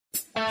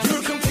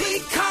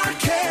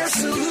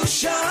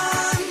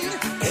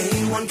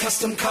A1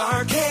 Custom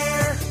Car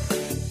Care.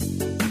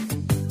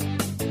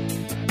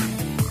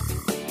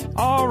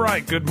 All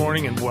right, good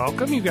morning and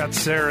welcome. You got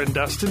Sarah and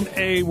Dustin,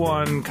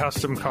 A1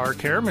 Custom Car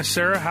Care. Miss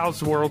Sarah,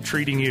 how's the world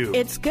treating you?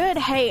 It's good.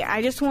 Hey,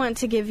 I just want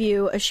to give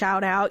you a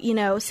shout out. You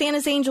know,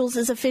 Santa's Angels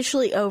is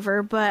officially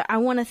over, but I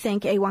want to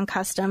thank A1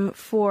 Custom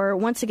for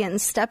once again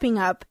stepping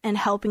up and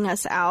helping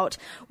us out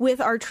with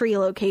our tree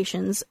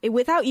locations.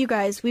 Without you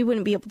guys, we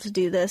wouldn't be able to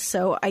do this.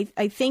 So I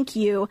thank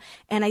you,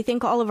 and I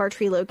thank all of our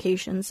tree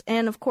locations,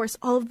 and of course,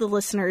 all of the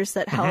listeners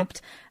that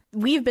helped.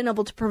 We've been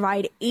able to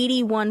provide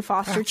 81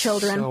 foster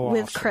children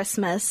with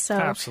Christmas. So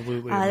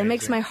absolutely it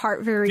makes my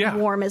heart very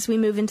warm as we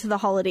move into the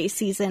holiday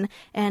season.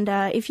 And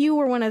if you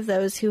were one of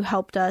those who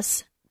helped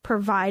us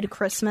provide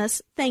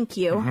Christmas, thank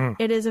you.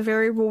 It is a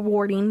very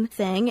rewarding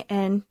thing,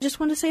 and just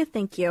want to say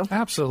thank you.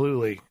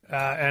 Absolutely.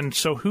 And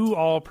so who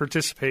all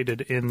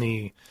participated in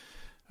the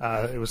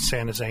it was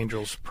Santa's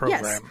Angels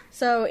program? Yes.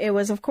 So it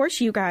was, of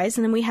course, you guys,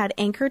 and then we had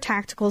Anchor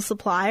Tactical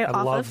Supply I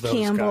off love of those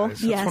Campbell.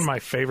 Guys. That's one of my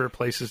favorite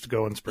places to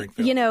go in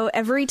Springfield. You know,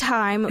 every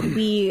time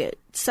we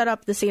set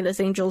up the Santa's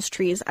Angels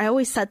trees, I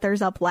always set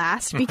theirs up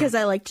last because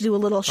I like to do a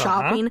little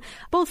shopping,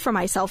 both for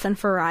myself and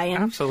for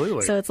Ryan.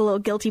 Absolutely. So it's a little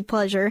guilty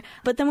pleasure.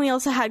 But then we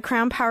also had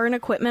Crown Power and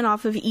Equipment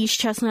off of East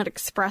Chestnut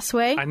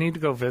Expressway. I need to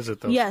go visit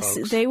those Yes,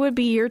 folks. they would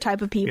be your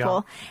type of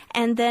people.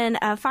 Yeah. And then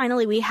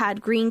finally we had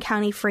Greene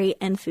County Freight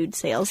and Food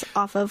Sales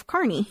off of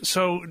Kearney.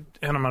 So,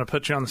 and I'm going to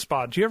put you on the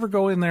spot. Do you ever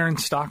go in there and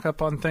stock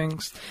up on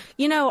things?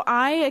 You know,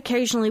 I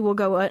occasionally will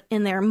go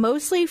in there,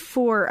 mostly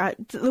for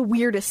the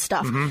weirdest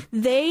stuff.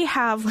 They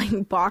have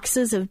like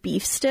boxes of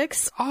beef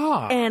sticks,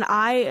 and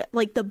I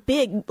like the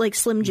big, like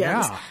Slim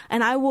Jims,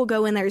 and I will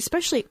go in there,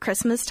 especially at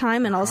Christmas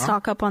time, and I'll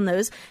stock up on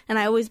those. And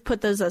I always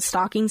put those as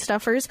stocking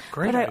stuffers.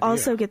 Great but I idea.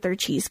 also get their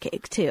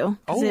cheesecake too.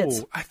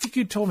 Oh, I think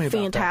you told me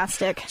about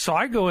fantastic. That. So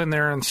I go in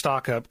there and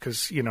stock up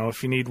because, you know,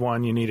 if you need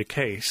one, you need a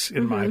case,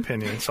 in my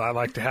opinion. So I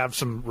like to have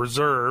some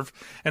reserve,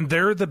 and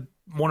they're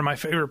one of my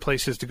favorite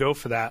places to go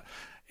for that.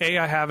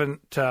 I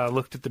haven't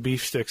looked at the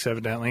beef sticks,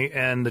 evidently,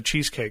 and the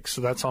cheesecake, so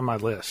that's on my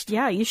list.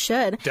 Yeah, you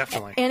should.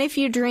 Definitely. And if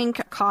you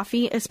drink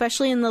coffee,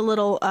 especially in the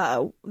little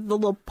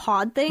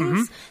pod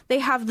things, they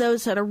have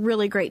those at a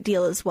really great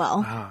deal as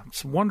well.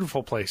 It's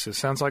wonderful places.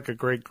 Sounds like a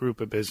great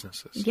group of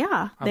businesses.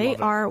 Yeah, they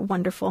are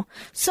wonderful.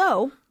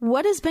 So,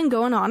 what has been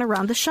going on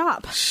around the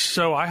shop?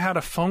 So I had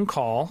a phone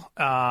call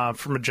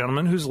from a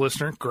gentleman who's a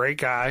listener, great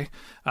guy.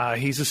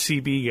 He's a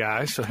CB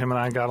guy, so him and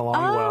I got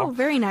along well. Oh,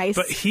 very nice.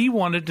 But he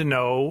wanted to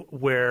know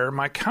where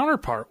my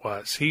counterpart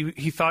was.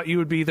 He thought you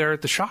would be there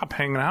at the shop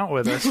hanging out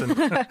with us.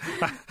 And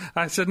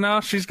I said,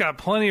 no, she's got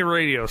plenty of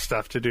radio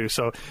stuff to do.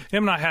 So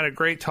him and I had a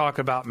great talk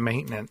about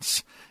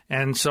maintenance.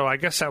 And so I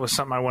guess that was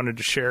something I wanted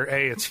to share.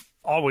 It's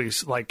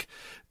always like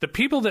the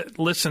people that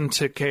listen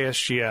to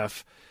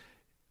KSGF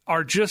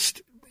are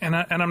just, and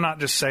I'm not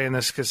just saying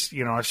this because,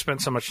 you know, I've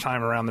spent so much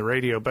time around the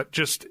radio, but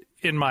just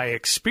in my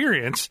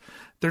experience,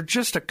 they're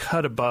just a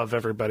cut above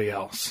everybody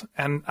else.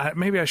 And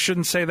maybe I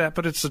shouldn't say that,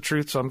 but it's the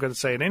truth, so I'm going to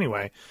say it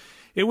anyway.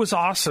 It was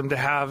awesome to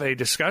have a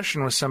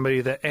discussion with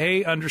somebody that,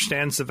 A,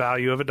 understands the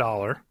value of a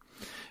dollar,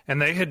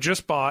 and they had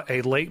just bought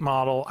a late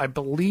model, I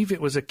believe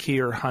it was a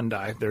Kia or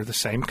Hyundai. They're the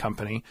same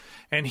company.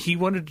 And he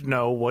wanted to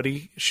know what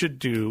he should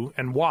do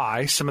and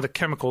why, some of the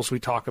chemicals we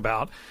talk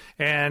about.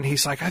 And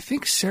he's like, I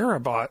think Sarah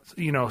bought,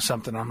 you know,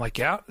 something. I'm like,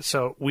 yeah.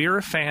 So we're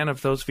a fan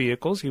of those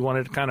vehicles. He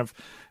wanted to kind of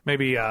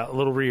maybe a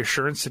little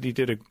reassurance that he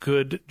did a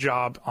good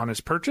job on his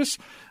purchase.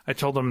 I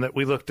told him that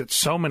we looked at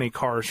so many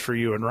cars for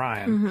you and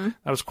Ryan.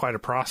 That was quite a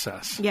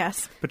process.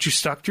 Yes. But you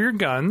stuck to your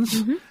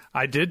guns.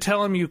 I did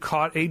tell him you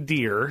caught a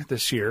deer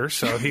this year,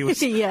 so he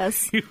was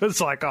yes. He was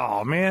like,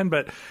 oh, man,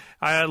 but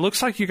it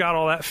looks like you got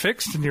all that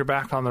fixed and you're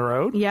back on the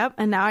road. Yep,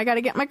 and now I got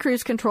to get my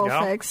cruise control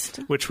fixed.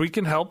 Which we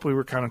can help. We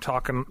were kind of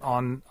talking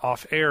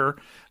off air.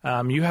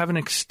 You have an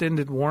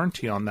extended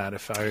warranty on that,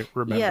 if I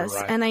remember right. Yes,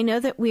 and I know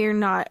that we're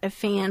not a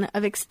fan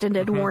of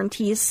extended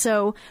warranties,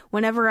 so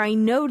whenever I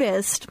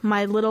noticed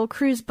my little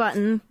cruise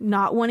button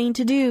not wanting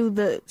to do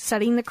the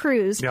setting the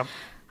cruise,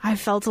 I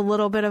felt a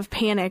little bit of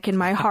panic in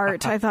my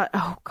heart. I thought,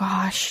 oh,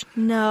 gosh,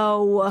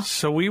 no.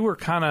 So we were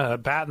kind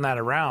of batting that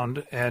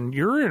around, and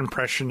your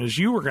impression is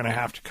you were going to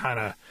have to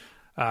kind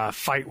of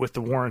fight with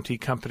the warranty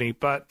company.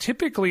 But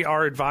typically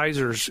our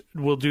advisors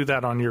will do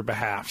that on your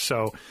behalf.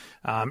 So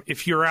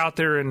if you're out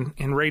there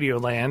in radio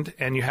land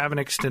and you have an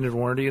extended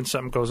warranty and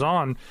something goes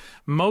on,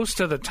 most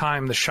of the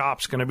time the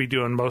shop's going to be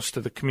doing most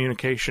of the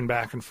communication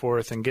back and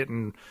forth and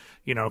getting,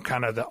 you know,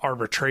 kind of the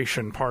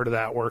arbitration part of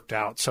that worked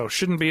out. So it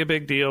shouldn't be a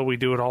big deal. We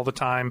do it all the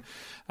time.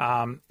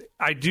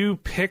 I do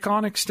pick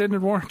on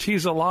extended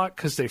warranties a lot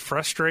because they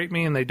frustrate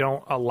me and they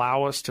don't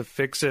allow us to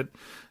fix it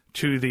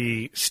to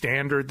the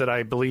standard that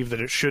I believe that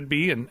it should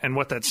be. And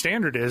what that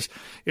standard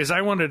is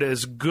I want it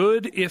as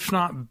good, if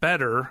not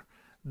better,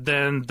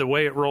 than the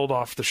way it rolled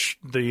off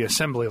the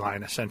assembly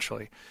line,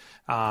 essentially.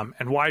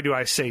 And why do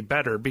I say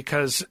better?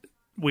 Because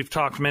we've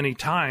talked many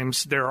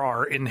times, there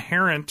are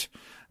inherent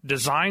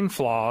design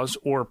flaws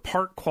or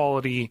part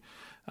quality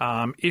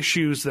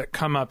issues that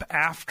come up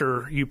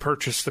after you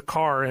purchase the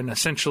car. And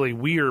essentially,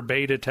 we are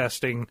beta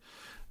testing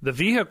the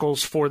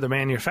vehicles for the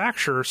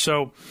manufacturer.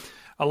 So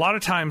a lot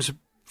of times,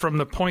 from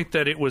the point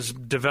that it was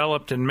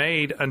developed and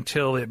made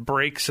until it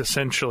breaks,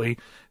 essentially,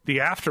 the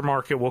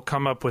aftermarket will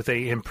come up with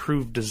a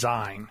improved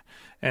design.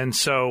 And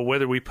so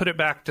whether we put it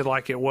back to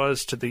like it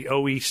was to the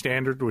OE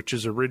standard, which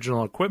is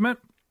original equipment,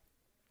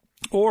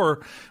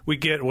 or we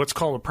get what's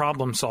called a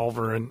problem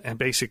solver and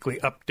basically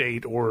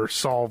update or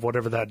solve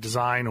whatever that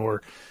design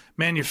or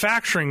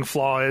manufacturing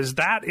flaw is,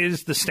 that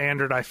is the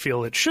standard I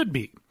feel it should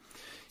be.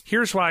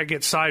 Here's why I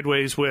get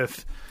sideways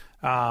with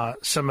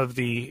some of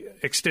the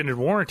extended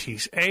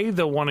warranties.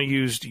 They'll want to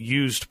use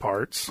used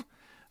parts.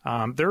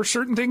 There are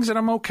certain things that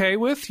I'm okay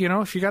with. You know,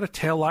 if you got a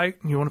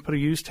taillight and you want to put a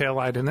used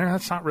taillight in there,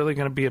 that's not really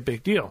going to be a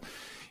big deal.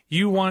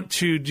 You want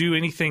to do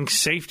anything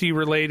safety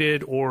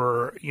related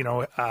or, you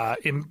know,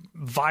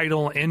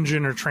 vital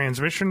engine or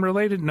transmission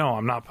related? No,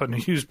 I'm not putting a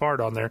used part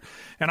on there.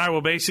 And I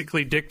will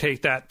basically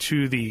dictate that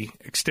to the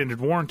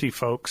extended warranty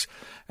folks,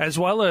 as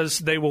well as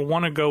they will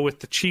want to go with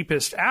the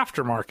cheapest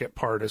aftermarket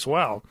part as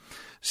well.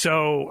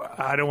 So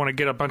I don't want to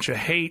get a bunch of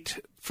hate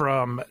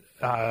from,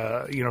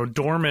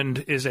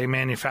 Dormond is a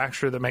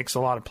manufacturer that makes a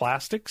lot of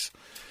plastics.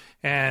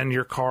 And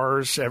your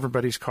cars,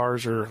 everybody's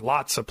cars are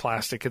lots of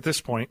plastic at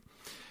this point.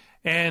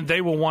 And they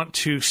will want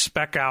to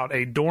spec out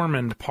a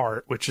Dormond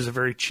part, which is a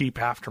very cheap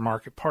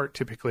aftermarket part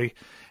typically.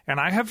 And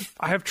I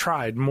have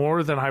tried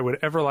more than I would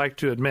ever like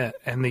to admit.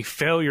 And the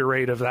failure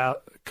rate of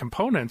that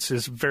components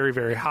is very,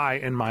 very high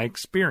in my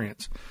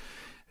experience.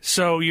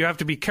 So you have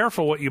to be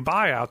careful what you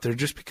buy out there.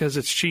 Just because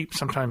it's cheap,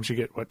 sometimes you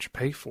get what you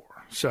pay for.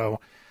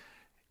 So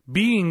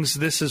beings,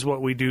 this is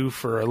what we do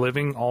for a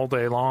living all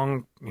day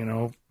long,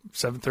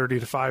 7:30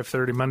 to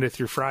 5:30, Monday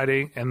through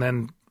Friday. And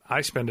then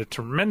I spend a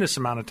tremendous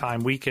amount of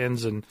time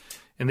weekends and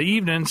in the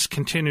evenings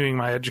continuing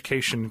my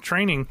education and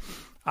training.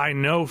 I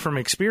know from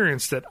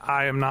experience that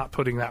I am not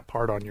putting that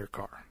part on your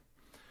car.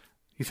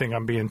 You think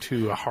I'm being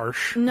too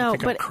harsh? No,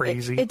 but I'm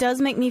crazy? It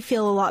does make me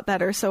feel a lot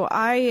better. So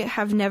I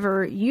have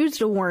never used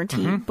a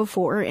warranty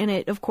before, and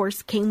it, of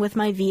course, came with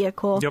my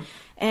vehicle. Yep.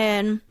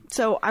 And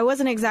so I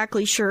wasn't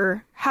exactly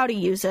sure how to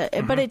use it,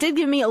 but it did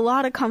give me a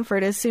lot of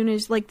comfort as soon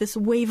as, like, this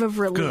wave of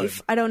relief.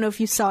 Good. I don't know if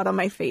you saw it on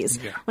my face.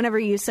 Yeah. Whenever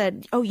you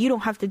said, oh, you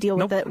don't have to deal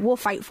with it. We'll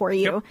fight for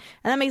you. Yep.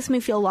 And that makes me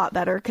feel a lot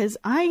better because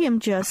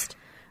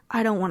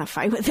I don't want to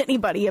fight with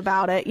anybody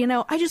about it.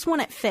 I just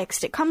want it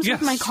fixed. It comes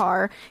with my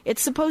car.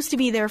 It's supposed to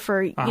be there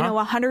for,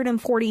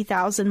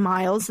 140,000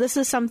 miles. This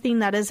is something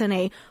that isn't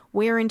a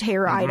wear and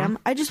tear item.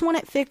 I just want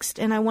it fixed,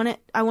 and I want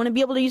to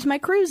be able to use my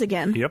cruise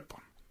again. Yep.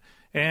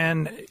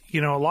 And, a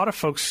lot of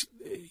folks,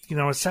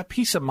 it's that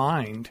peace of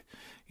mind.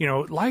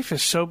 Life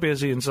is so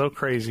busy and so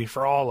crazy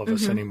for all of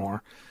us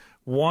anymore.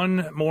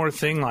 One more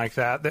thing like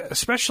that,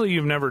 especially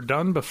you've never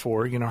done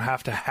before,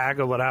 have to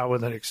haggle it out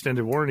with an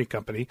extended warranty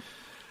company.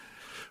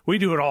 We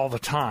do it all the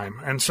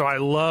time. And so I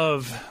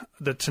love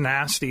the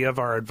tenacity of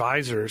our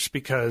advisors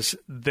because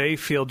they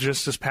feel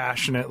just as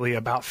passionately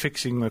about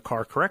fixing the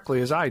car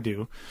correctly as I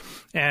do.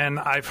 And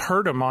I've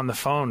heard them on the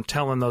phone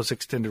telling those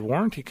extended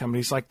warranty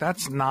companies, like,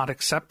 that's not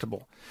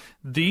acceptable.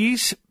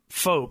 These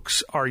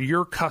folks are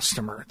your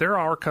customer. They're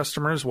our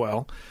customer as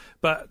well.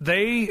 But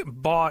they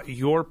bought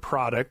your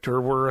product or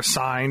were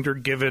assigned or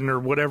given or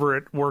whatever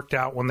it worked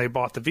out when they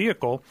bought the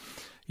vehicle,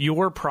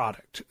 your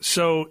product.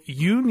 So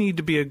you need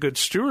to be a good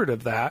steward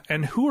of that.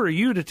 And who are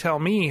you to tell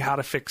me how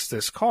to fix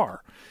this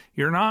car?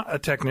 You're not a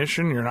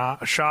technician. You're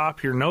not a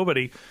shop. You're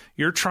nobody.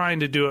 You're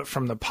trying to do it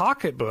from the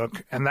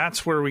pocketbook. And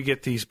that's where we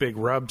get these big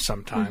rubs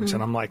sometimes.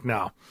 And I'm like,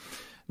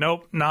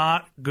 nope,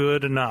 not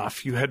good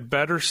enough. You had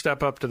better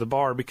step up to the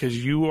bar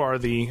because you are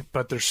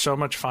but there's so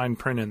much fine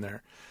print in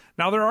there.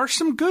 Now, there are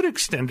some good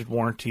extended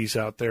warranties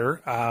out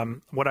there.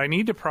 What I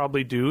need to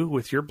probably do,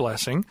 with your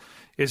blessing,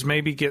 is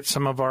maybe get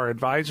some of our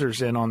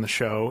advisors in on the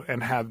show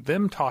and have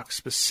them talk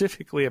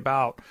specifically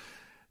about,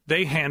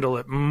 they handle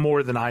it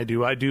more than I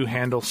do. I do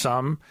handle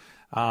some,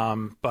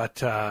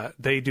 but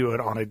they do it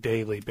on a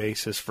daily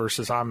basis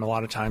versus I'm a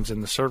lot of times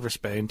in the service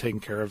bay and taking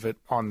care of it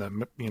on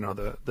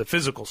the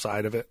physical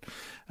side of it.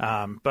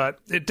 But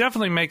it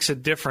definitely makes a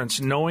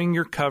difference knowing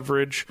your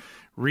coverage,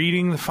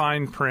 reading the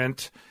fine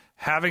print,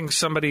 having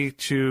somebody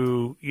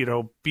to,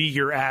 be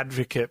your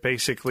advocate,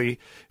 basically,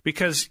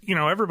 because,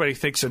 everybody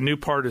thinks a new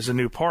part is a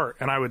new part.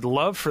 And I would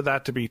love for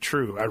that to be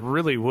true. I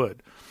really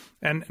would.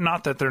 And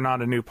not that they're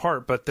not a new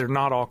part, but they're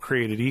not all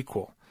created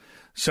equal.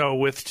 So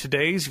with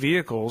today's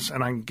vehicles,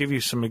 and I can give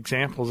you some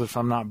examples if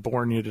I'm not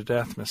boring you to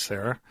death, Miss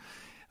Sarah.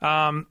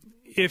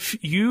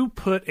 If you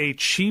put a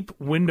cheap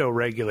window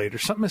regulator,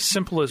 something as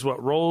simple as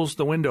what rolls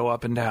the window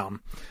up and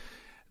down,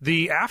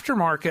 the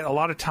aftermarket, a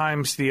lot of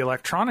times the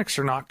electronics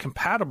are not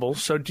compatible.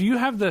 So do you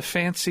have the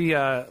fancy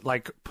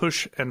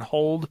push and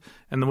hold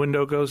and the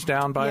window goes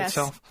down by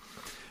itself?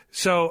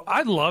 So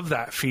I love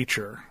that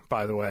feature,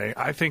 by the way.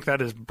 I think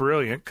that is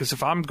brilliant because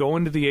if I'm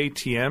going to the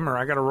ATM or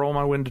I got to roll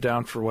my window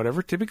down for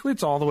whatever, typically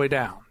it's all the way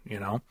down,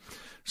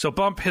 So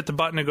bump, hit the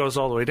button, it goes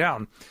all the way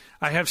down.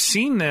 I have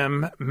seen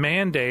them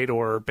mandate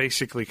or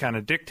basically kind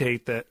of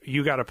dictate that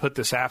you got to put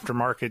this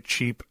aftermarket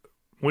cheap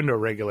window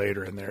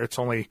regulator in there. It's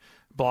only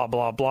blah,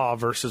 blah, blah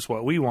versus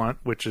what we want,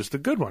 which is the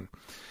good one.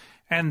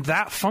 And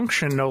that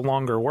function no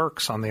longer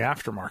works on the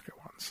aftermarket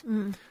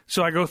ones.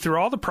 So I go through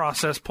all the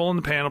process, pulling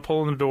the panel,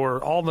 pulling the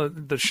door, all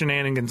the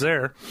shenanigans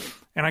there,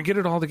 and I get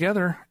it all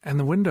together, and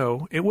the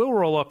window, it will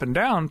roll up and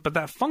down, but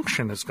that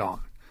function is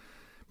gone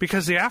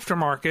because the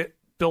aftermarket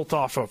built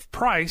off of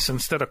price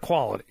instead of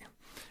quality.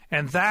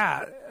 And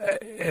that,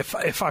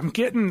 if I'm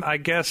getting, I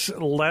guess,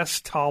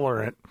 less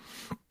tolerant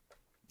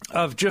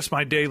of just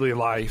my daily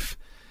life,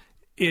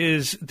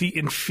 is the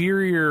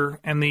inferior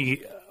and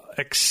the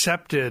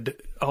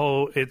accepted,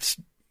 oh, it's,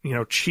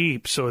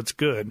 cheap, so it's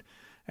good.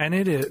 And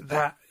it is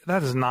that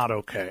is not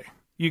okay.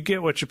 You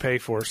get what you pay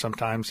for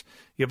sometimes.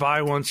 You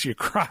buy once, you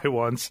cry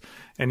once,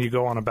 and you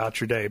go on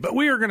about your day. But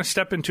we are going to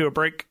step into a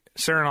break.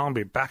 Sarah and I will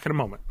be back in a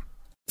moment.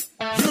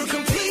 Your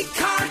complete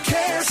car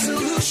care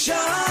solution.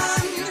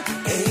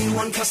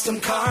 A1 Custom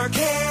Car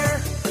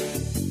Care.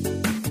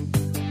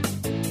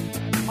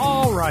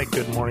 All right,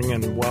 good morning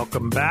and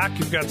welcome back.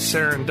 You've got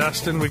Sarah and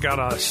Dustin. We got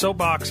a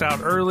soapbox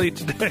out early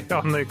today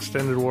on the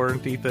extended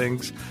warranty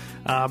things.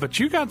 But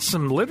you got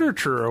some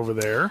literature over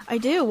there. I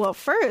do. Well,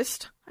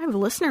 first, I have a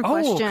listener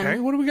question. Okay.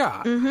 What do we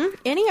got?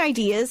 Any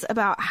ideas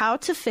about how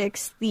to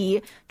fix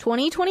the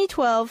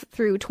 2012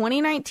 through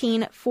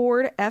 2019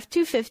 Ford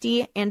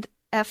F-250 and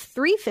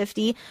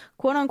F-350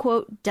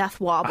 quote-unquote death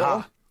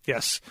wobble?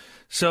 Yes.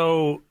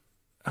 So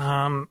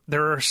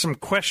there are some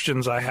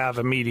questions I have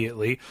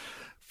immediately.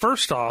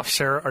 First off,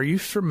 Sarah, are you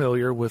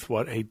familiar with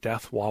what a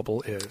death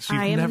wobble is? You've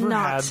I am never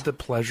not. had the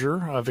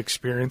pleasure of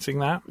experiencing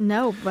that?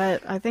 No,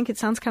 but I think it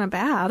sounds kind of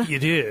bad.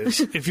 It is.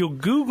 If you'll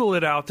Google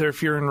it out there,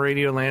 if you're in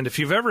Radioland, if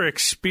you've ever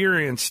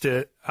experienced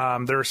it,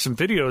 there are some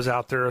videos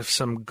out there of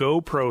some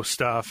GoPro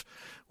stuff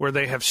where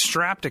they have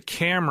strapped a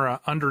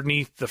camera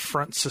underneath the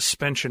front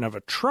suspension of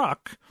a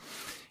truck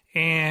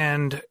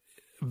and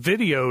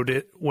videoed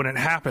it when it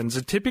happens.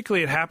 And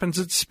typically it happens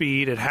at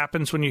speed. It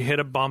happens when you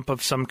hit a bump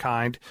of some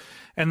kind.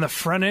 And the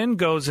front end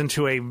goes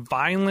into a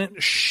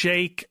violent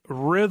shake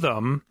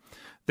rhythm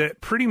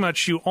that pretty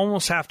much you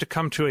almost have to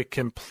come to a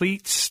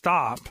complete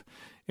stop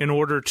in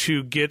order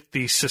to get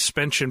the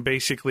suspension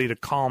basically to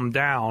calm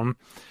down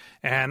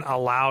and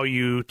allow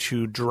you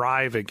to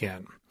drive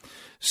again.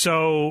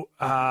 So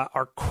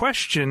our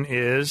question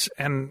is,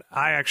 and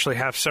I actually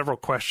have several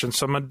questions,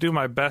 so I'm going to do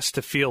my best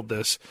to field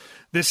this.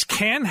 This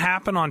can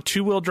happen on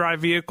two-wheel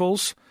drive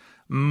vehicles.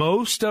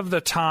 Most of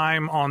the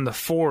time on the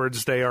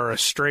Fords, they are a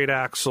straight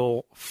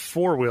axle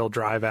four-wheel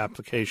drive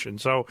application.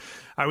 So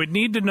I would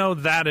need to know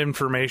that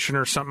information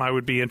or something I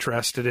would be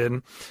interested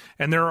in.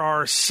 And there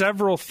are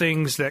several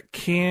things that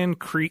can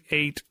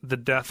create the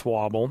death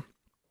wobble.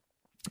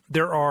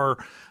 There are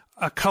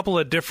a couple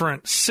of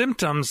different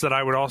symptoms that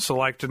I would also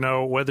like to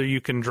know, whether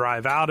you can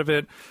drive out of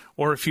it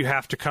or if you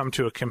have to come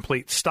to a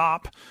complete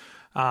stop.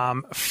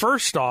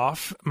 First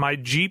off, my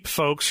Jeep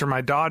folks or my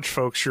Dodge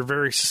folks, you're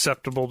very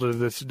susceptible to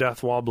this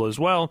death wobble as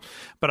well.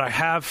 But I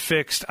have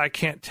fixed, I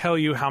can't tell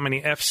you how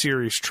many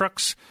F-Series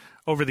trucks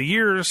over the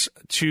years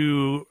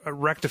to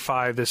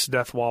rectify this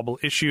death wobble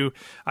issue.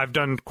 I've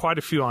done quite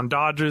a few on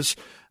Dodges.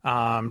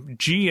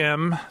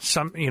 GM,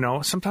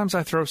 sometimes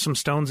I throw some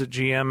stones at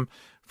GM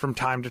from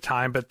time to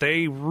time, but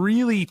they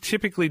really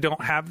typically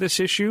don't have this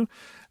issue.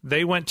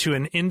 They went to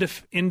an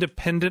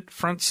independent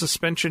front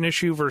suspension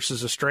issue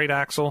versus a straight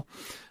axle.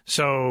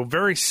 So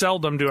very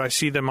seldom do I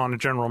see them on a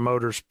General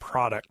Motors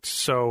product.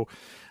 So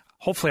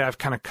hopefully I've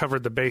kind of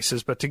covered the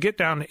bases. But to get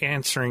down to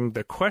answering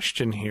the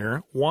question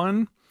here,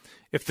 one,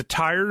 if the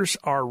tires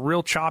are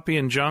real choppy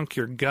and junk,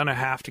 you're going to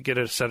have to get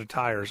a set of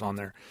tires on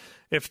there.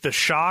 If the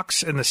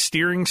shocks and the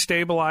steering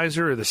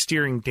stabilizer or the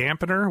steering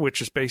dampener,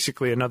 which is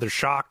basically another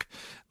shock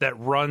that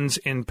runs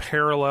in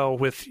parallel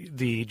with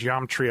the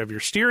geometry of your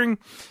steering,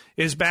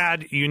 is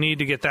bad, you need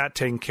to get that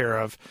taken care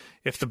of.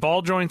 If the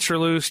ball joints are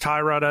loose,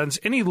 tie rod ends,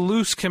 any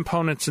loose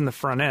components in the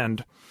front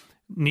end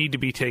need to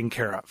be taken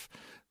care of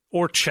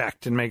or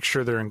checked and make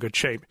sure they're in good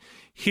shape.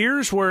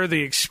 Here's where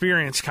the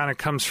experience kind of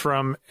comes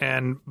from,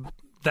 and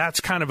that's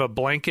kind of a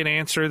blanket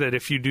answer that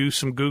if you do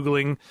some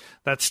Googling,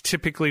 that's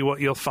typically what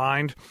you'll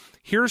find.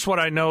 Here's what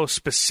I know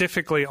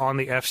specifically on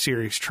the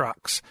F-Series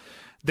trucks.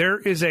 There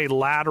is a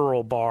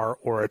lateral bar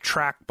or a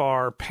track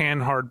bar,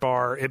 panhard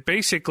bar. It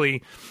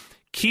basically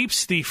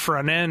keeps the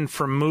front end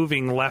from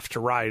moving left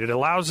to right. It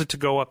allows it to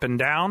go up and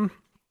down,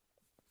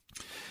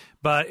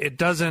 but it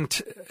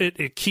doesn't.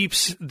 It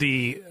keeps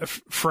the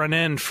front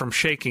end from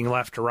shaking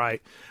left to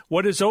right.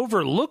 What is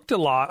overlooked a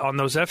lot on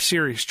those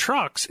F-Series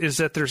trucks is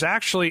that there's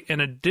actually an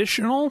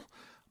additional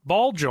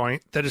ball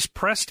joint that is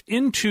pressed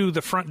into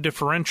the front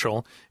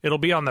differential. It'll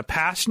be on the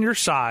passenger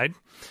side.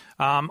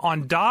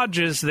 On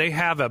Dodges, they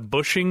have a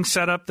bushing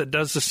setup that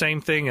does the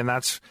same thing, and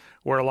that's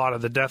where a lot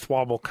of the death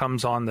wobble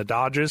comes on the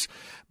Dodges.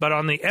 But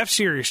on the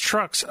F-Series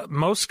trucks,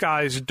 most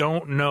guys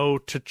don't know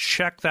to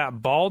check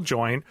that ball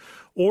joint,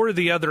 or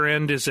the other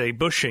end is a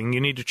bushing. You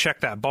need to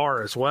check that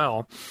bar as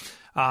well.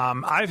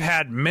 I've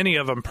had many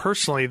of them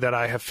personally that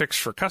I have fixed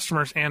for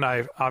customers, and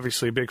I'm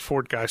obviously a big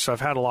Ford guy, so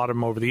I've had a lot of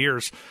them over the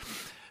years.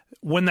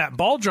 When that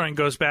ball joint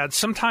goes bad,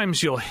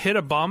 sometimes you'll hit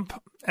a bump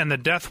and the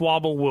death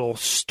wobble will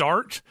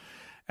start,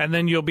 and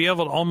then you'll be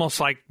able to almost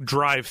like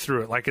drive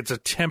through it, like it's a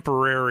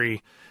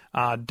temporary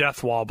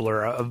death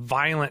wobbler, a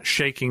violent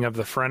shaking of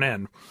the front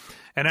end.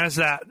 And as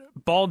that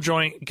ball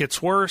joint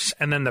gets worse,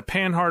 and then the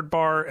panhard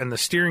bar and the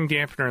steering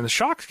dampener and the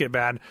shocks get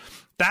bad,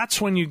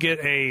 that's when you get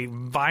a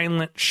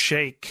violent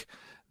shake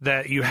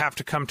that you have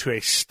to come to a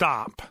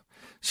stop.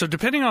 So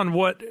depending on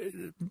what,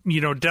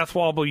 death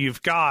wobble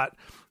you've got,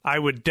 I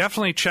would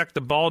definitely check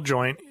the ball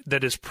joint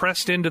that is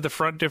pressed into the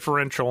front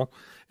differential.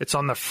 It's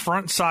on the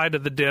front side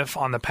of the diff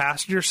on the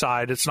passenger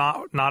side. It's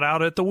not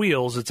out at the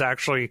wheels. It's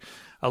actually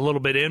a little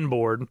bit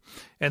inboard.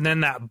 And then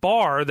that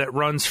bar that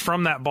runs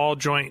from that ball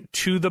joint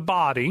to the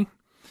body.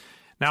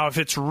 Now, if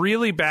it's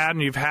really bad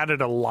and you've had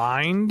it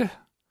aligned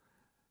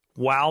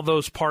while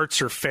those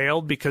parts are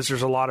failed, because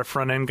there's a lot of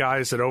front-end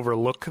guys that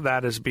overlook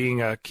that as being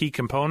a key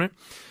component,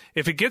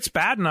 if it gets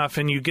bad enough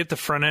and you get the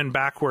front end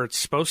back where it's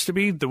supposed to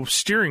be, the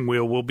steering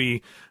wheel will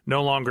be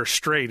no longer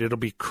straight. It'll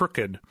be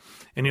crooked,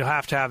 and you'll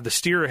have to have the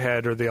steer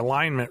head or the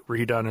alignment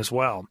redone as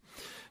well.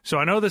 So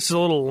I know this is a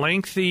little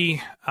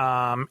lengthy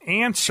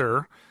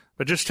answer,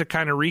 but just to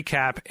kind of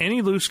recap,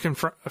 any loose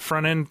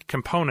front-end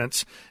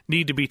components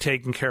need to be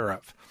taken care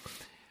of.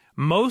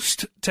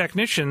 Most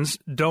technicians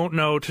don't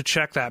know to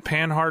check that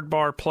panhard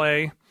bar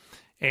play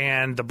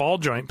and the ball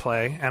joint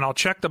play, and I'll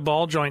check the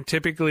ball joint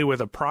typically with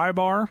a pry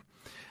bar,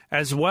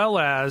 as well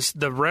as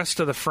the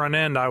rest of the front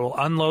end. I will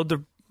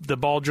unload the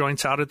ball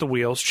joints out at the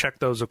wheels, check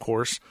those, of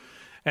course,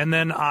 and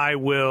then I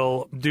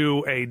will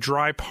do a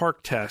dry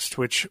park test,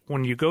 which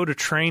when you go to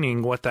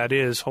training, what that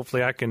is,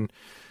 hopefully I can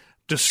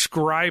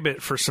describe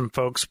it for some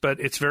folks, but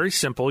it's very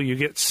simple. You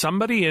get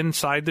somebody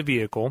inside the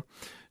vehicle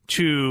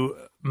to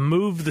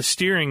move the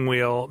steering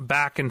wheel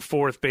back and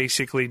forth,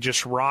 basically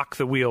just rock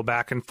the wheel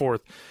back and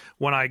forth.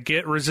 When I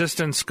get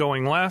resistance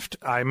going left,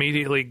 I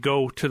immediately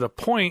go to the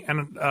point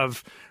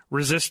of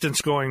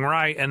resistance going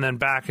right and then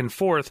back and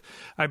forth.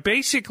 I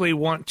basically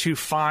want to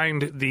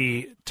find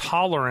the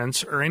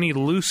tolerance or any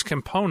loose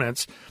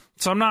components,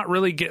 so I'm not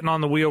really getting on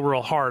the wheel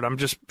real hard. I'm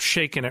just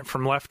shaking it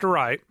from left to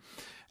right.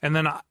 And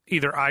then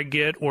either I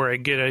get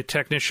a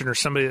technician or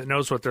somebody that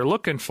knows what they're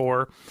looking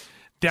for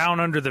down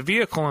under the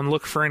vehicle and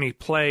look for any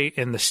play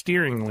in the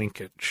steering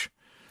linkage.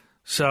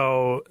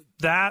 So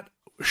that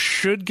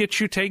should get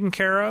you taken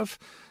care of.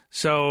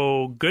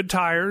 So good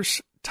tires,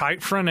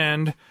 tight front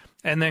end,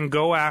 and then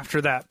go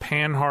after that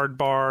panhard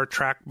bar,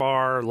 track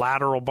bar,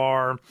 lateral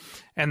bar,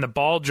 and the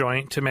ball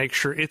joint to make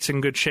sure it's in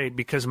good shape,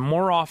 because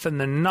more often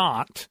than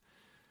not,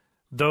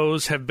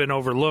 those have been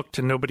overlooked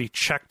and nobody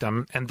checked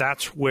them, and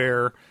that's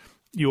where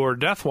your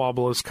death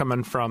wobble is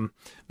coming from.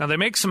 Now, they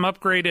make some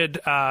upgraded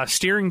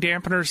steering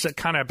dampeners that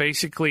kind of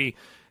basically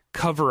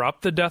cover up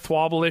the death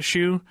wobble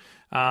issue.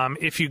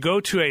 If you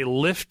go to a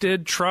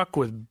lifted truck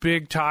with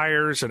big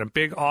tires and a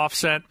big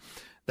offset,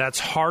 that's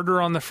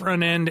harder on the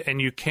front end, and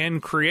you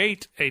can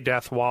create a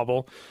death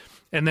wobble.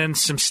 And then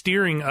some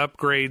steering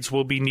upgrades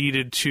will be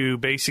needed to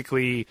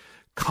basically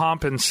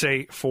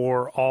compensate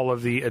for all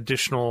of the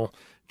additional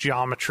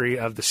geometry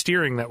of the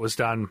steering that was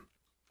done.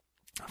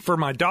 For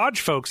my Dodge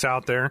folks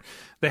out there,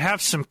 they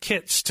have some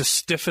kits to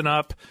stiffen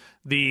up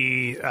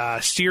the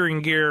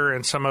steering gear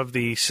and some of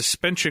the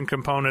suspension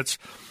components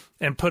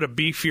and put a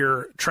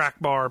beefier track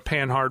bar,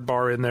 panhard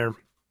bar in there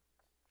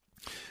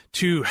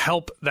to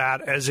help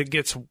that as it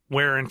gets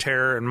wear and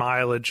tear and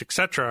mileage,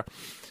 etc.,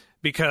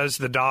 because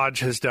the Dodge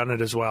has done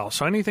it as well.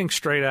 So anything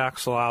straight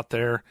axle out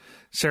there,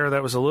 Sarah,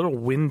 that was a little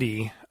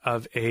windy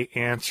of a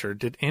answer.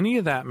 Did any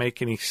of that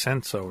make any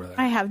sense over there?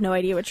 I have no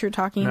idea what you're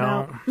talking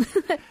about.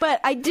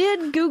 But I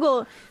did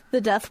Google the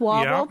death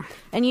wobble,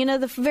 and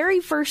the very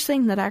first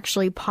thing that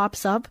actually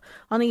pops up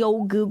on the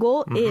old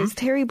Google is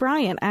Terry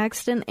Bryant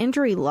accident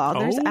injury law.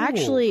 There's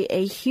actually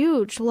a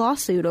huge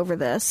lawsuit over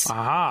this.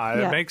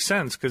 It makes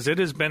sense, because it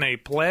has been a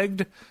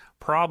plagued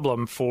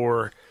problem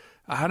for,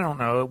 I don't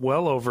know,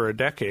 well over a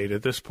decade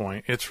at this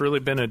point. It's really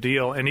been a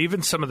deal. And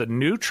even some of the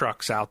new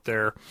trucks out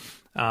there,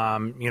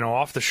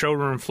 off the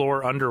showroom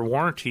floor under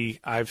warranty,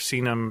 I've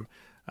seen them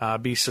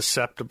be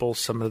susceptible to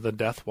some of the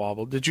death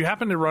wobble. Did you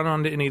happen to run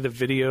onto any of the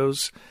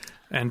videos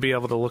and be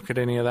able to look at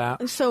any of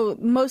that? So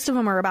most of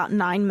them are about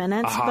 9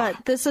 minutes,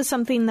 but this is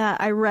something that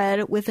I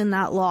read within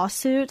that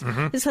lawsuit.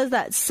 It says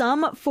that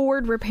some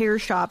Ford repair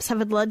shops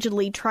have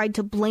allegedly tried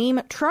to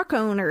blame truck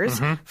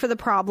owners for the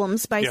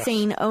problems by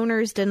saying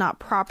owners did not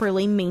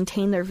properly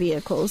maintain their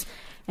vehicles.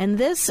 And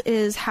this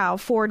is how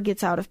Ford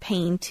gets out of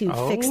paying to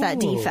fix that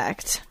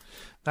defect.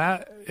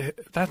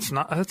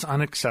 That's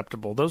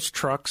unacceptable. Those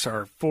trucks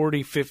are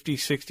 $40,000, $50,000,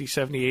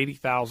 $60,000, $70,000,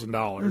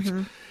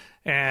 $80,000.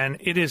 And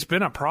it has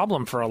been a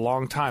problem for a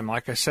long time.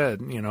 Like I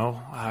said,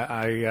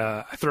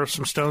 I throw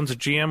some stones at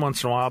GM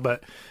once in a while,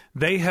 but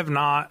they have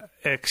not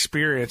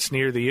experienced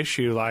near the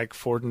issue like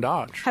Ford and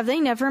Dodge. Have they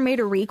never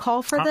made a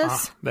recall for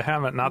this? They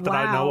haven't, not that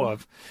I know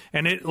of.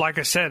 And it, like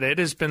I said, it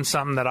has been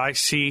something that I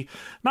see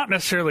not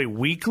necessarily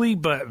weekly,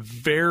 but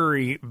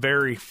very,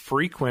 very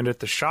frequent at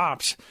the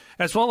shops,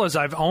 as well as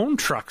I've owned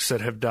trucks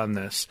that have done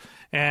this.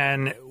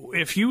 And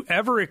if you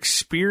ever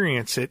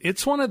experience it,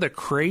 it's one of the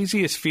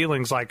craziest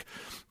feelings. Like,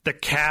 the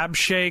cab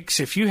shakes.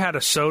 If you had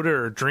a soda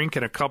or a drink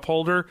in a cup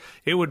holder,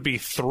 it would be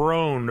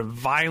thrown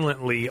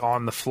violently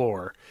on the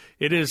floor.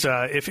 It is,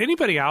 if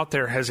anybody out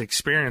there has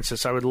experienced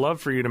this, I would love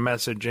for you to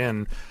message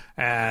in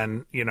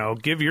and,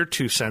 give your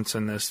 2 cents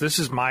in this. This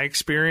is my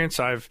experience.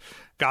 I've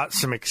got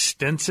some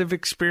extensive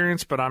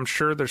experience, but I'm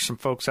sure there's some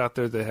folks out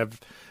there that have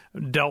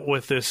dealt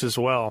with this as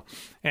well.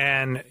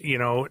 And,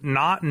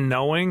 not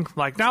knowing,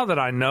 like, now that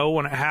I know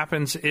when it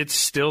happens, it's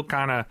still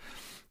kind of,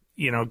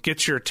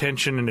 gets your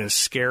attention and is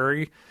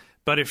scary.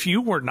 But if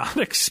you were not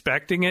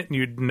expecting it and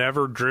you'd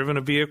never driven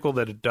a vehicle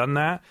that had done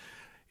that,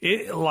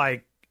 it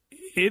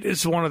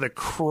is one of the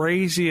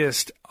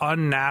craziest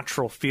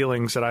unnatural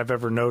feelings that I've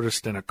ever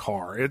noticed in a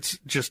car. It's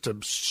just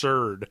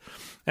absurd.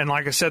 And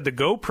like I said, the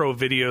GoPro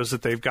videos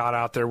that they've got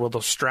out there where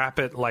they'll strap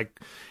it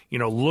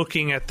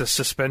looking at the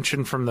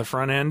suspension from the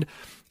front end,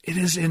 it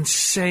is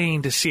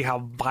insane to see how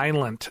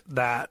violent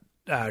that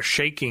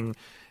shaking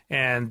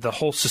and the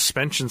whole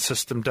suspension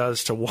system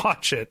does to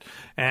watch it.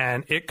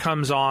 And it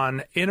comes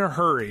on in a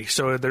hurry.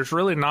 So there's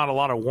really not a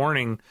lot of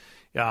warning.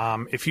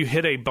 If you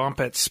hit a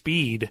bump at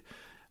speed,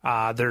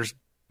 there's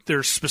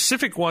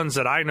specific ones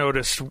that I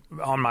noticed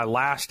on my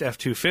last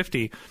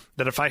F-250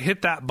 that if I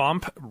hit that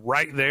bump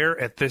right there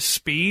at this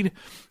speed,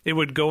 it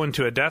would go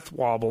into a death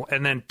wobble.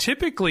 And then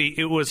typically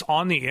it was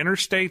on the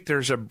interstate.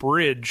 There's a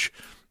bridge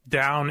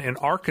down in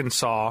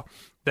Arkansas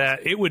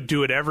that it would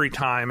do it every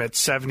time at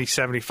 70,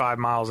 75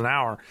 miles an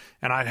hour.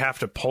 And I'd have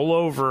to pull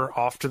over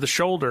off to the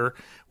shoulder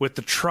with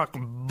the truck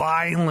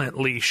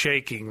violently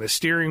shaking, the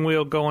steering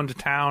wheel going to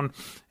town,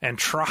 and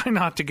try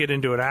not to get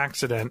into an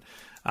accident.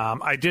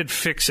 I did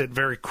fix it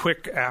very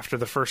quick after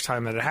the first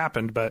time that it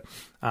happened, but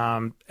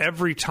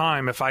every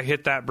time if I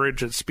hit that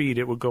bridge at speed,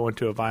 it would go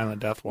into a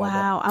violent death wobble.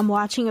 Wow, I'm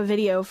watching a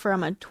video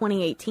from a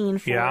 2018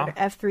 Ford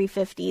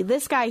F-350.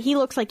 This guy, he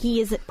looks like he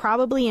is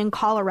probably in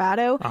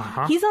Colorado.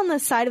 He's on the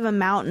side of a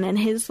mountain, and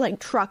his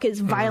truck is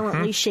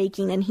violently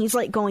shaking, and he's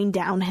going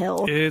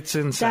downhill. It's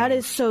insane. That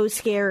is so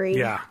scary.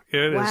 Yeah,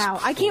 it is. Wow,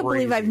 I can't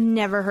believe I've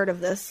never heard of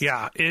this.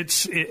 Yeah,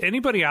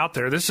 anybody out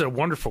there, this is a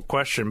wonderful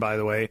question, by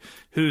the way,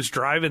 who's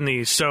driving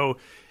these. So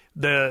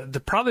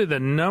the probably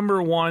the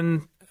number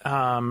one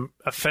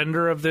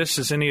offender of this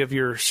is any of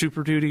your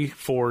Super Duty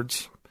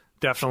Fords,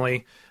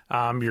 definitely,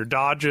 your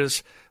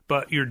Dodges,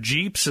 but your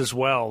Jeeps as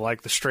well,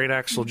 like the straight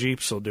axle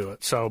Jeeps will do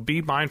it. So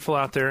be mindful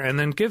out there, and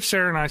then give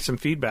Sarah and I some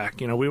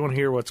feedback. We want to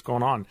hear what's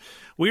going on.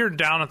 We are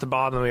down at the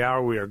bottom of the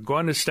hour. We are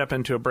going to step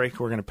into a break.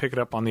 We're going to pick it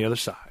up on the other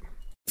side.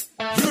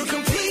 Your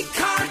complete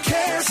car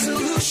care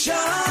solution.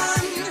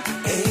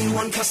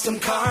 A1 Custom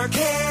Car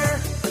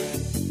Care.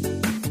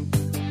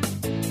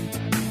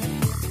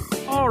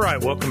 All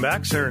right, welcome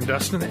back. Sarah and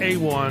Dustin,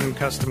 A1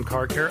 Custom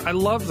Car Care. I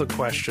love the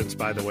questions,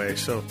 by the way,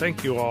 so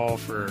thank you all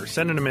for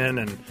sending them in.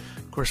 And,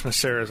 of course, Miss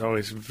Sarah is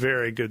always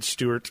very good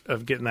steward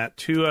of getting that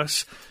to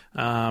us.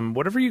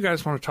 Whatever you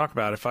guys want to talk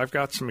about, if I've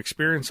got some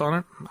experience on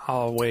it,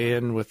 I'll weigh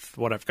in with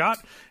what I've got.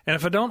 And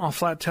if I don't, I'll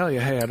flat tell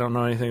you, hey, I don't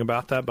know anything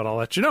about that, but I'll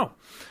let you know.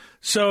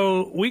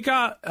 So we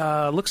got,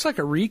 looks like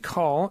a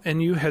recall,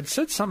 and you had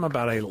said something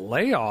about a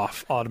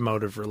layoff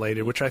automotive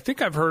related, which I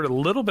think I've heard a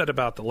little bit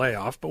about the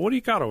layoff, but what do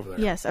you got over there?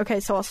 Yes,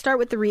 okay, so I'll start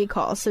with the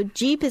recall. So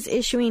Jeep is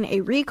issuing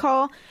a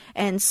recall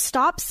and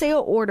stop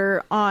sale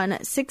order on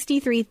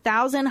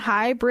 63,000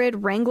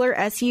 hybrid Wrangler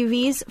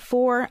SUVs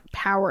for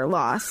power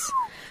loss.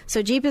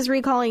 So Jeep is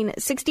recalling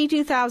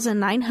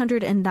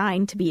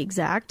 62,909 to be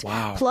exact.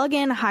 Wow.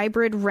 Plug-in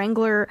hybrid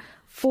Wrangler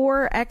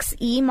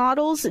 4xe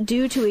models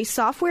due to a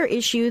software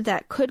issue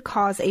that could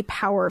cause a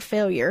power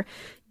failure.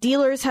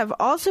 Dealers have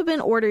also been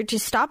ordered to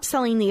stop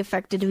selling the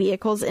affected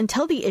vehicles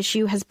until the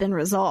issue has been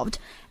resolved.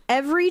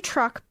 Every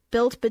truck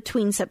built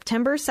between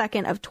September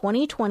 2nd of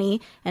 2020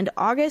 and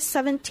August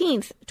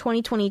 17th,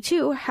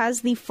 2022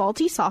 has the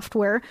faulty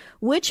software,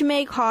 which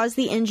may cause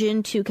the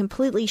engine to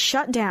completely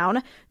shut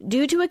down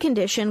due to a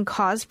condition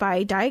caused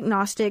by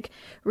diagnostic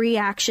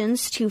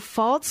reactions to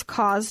faults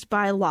caused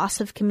by loss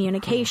of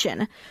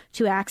communication.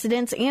 2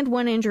 accidents and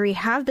 1 injury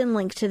have been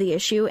linked to the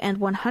issue, and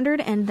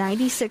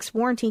 196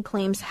 warranty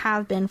claims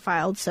have been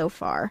filed so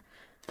far.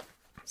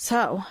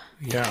 So,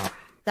 yeah.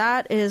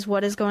 That is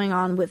what is going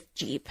on with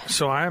Jeep.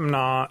 So I am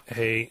not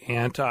an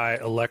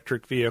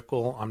anti-electric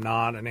vehicle. I'm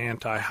not an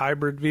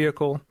anti-hybrid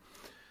vehicle.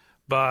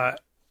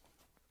 But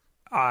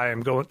I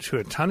am going to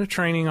a ton of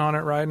training on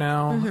it right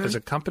now. Mm-hmm. As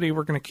a company,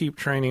 we're going to keep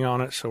training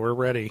on it, so we're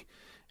ready.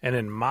 And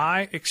in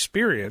my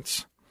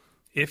experience,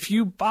 if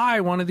you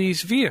buy one of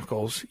these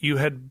vehicles, you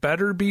had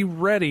better be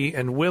ready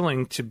and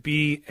willing to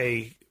be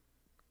a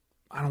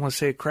I don't want to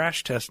say a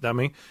crash test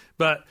dummy,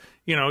 but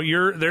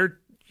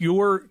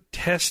you're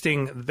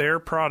testing their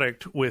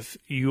product with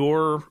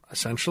your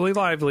essentially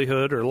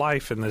livelihood or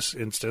life in this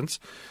instance,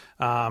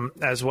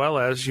 as well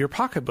as your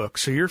pocketbook.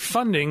 So you're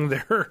funding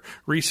their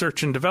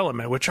research and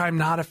development, which I'm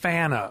not a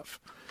fan of.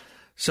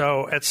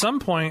 So at some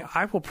point,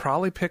 I will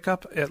probably pick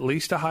up at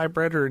least a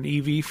hybrid or an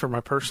EV for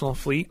my personal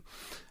fleet,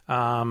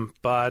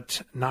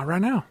 but not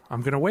right now.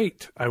 I'm going to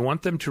wait. I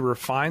want them to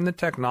refine the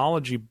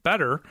technology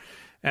better,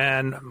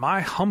 and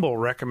my humble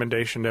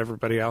recommendation to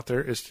everybody out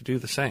there is to do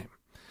the same.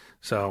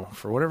 So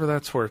for whatever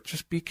that's worth,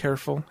 just be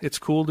careful. It's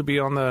cool to be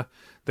on the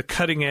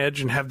cutting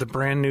edge and have the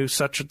brand new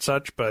such and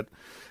such, but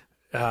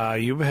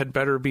you had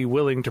better be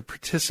willing to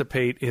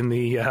participate in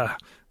the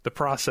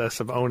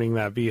process of owning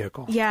that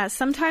vehicle. Yeah,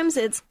 sometimes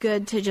it's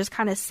good to just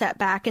kind of set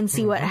back and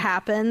see what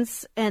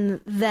happens and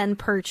then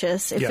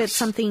purchase if it's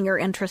something you're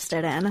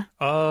interested in.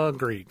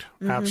 Agreed.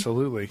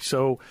 Absolutely.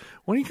 So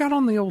what do you got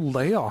on the old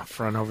layoff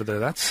front over there?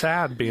 That's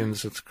sad, being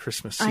it's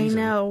Christmas season. I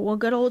know. Well,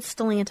 good old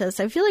Stellantis.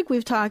 I feel like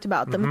we've talked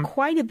about them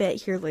quite a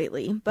bit here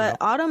lately, but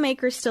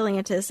automaker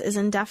Stellantis is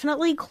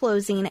indefinitely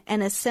closing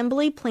an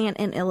assembly plant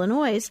in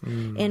Illinois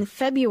in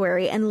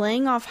February and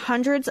laying off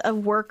hundreds of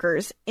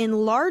workers, in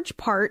large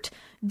part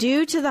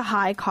due to the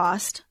high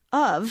cost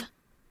of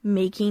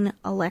making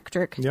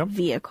electric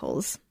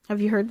vehicles.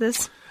 Have you heard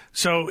this?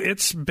 So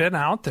it's been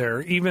out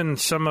there. Even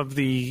some of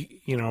the,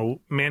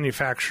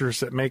 manufacturers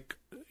that make,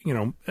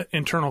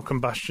 internal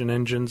combustion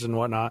engines and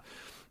whatnot,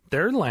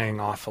 they're laying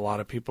off a lot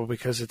of people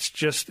because it's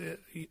just,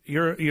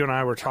 you and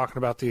I were talking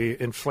about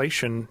the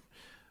inflation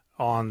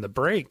on the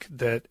break,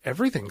 that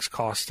everything's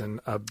costing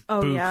a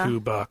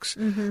buku bucks.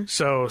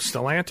 So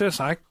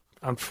Stellantis,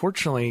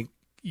 unfortunately,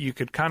 you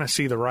could kind of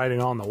see the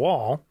writing on the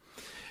wall,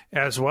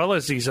 as well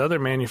as these other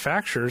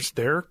manufacturers.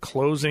 They're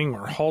closing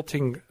or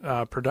halting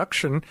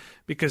production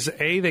because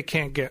A, they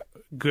can't get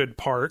good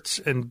parts,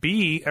 and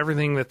B,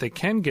 everything that they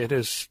can get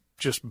is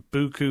just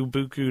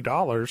buku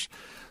dollars.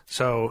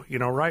 So,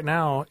 right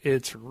now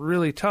it's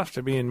really tough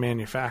to be in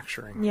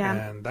manufacturing,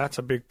 and that's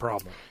a big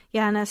problem.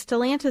 Yeah, and as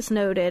Stellantis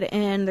noted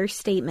in their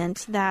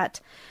statement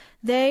that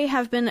they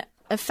have been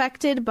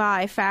affected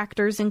by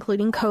factors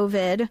including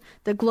COVID,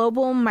 the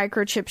global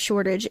microchip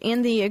shortage,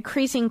 and the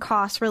increasing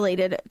costs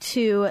related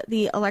to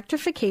the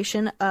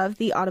electrification of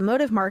the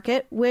automotive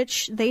market,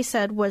 which they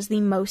said was the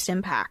most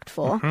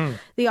impactful.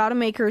 The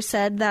automaker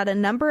said that a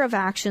number of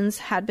actions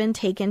had been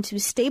taken to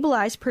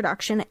stabilize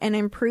production and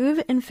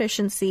improve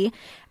efficiency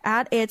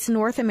at its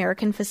North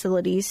American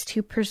facilities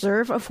to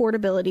preserve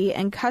affordability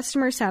and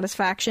customer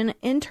satisfaction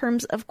in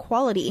terms of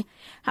quality.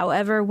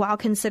 However, while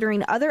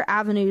considering other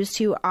avenues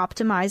to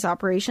optimize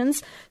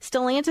operations,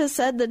 Stellantis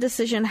said the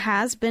decision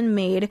has been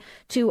made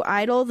to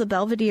idle the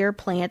Belvidere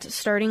plant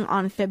starting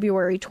on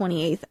February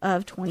 28th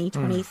of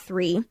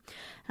 2023.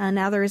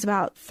 Now there's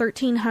about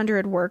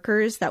 1,300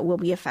 workers that will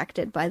be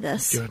affected by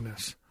this.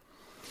 Goodness.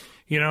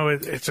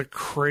 It's a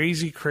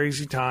crazy,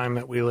 crazy time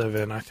that we live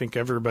in. I think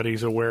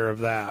everybody's aware of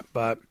that.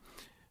 But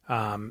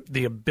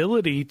the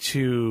ability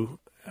to,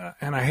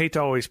 and I hate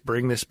to always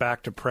bring this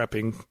back to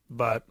prepping,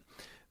 but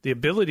the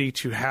ability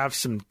to have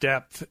some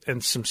depth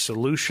and some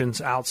solutions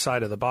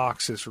outside of the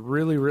box is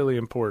really, really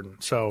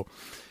important. So,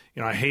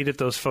 I hate it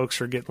those folks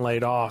are getting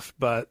laid off,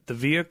 but the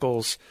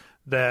vehicles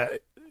that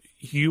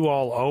you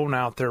all own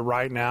out there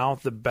right now,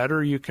 the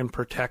better you can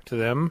protect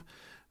them,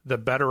 the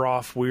better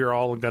off we're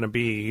all going to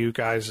be. You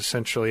guys,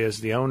 essentially, as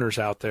the owners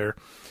out there.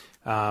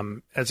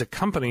 As a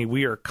company,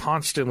 we are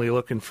constantly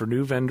looking for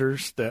new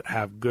vendors that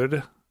have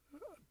good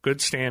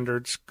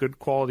standards, good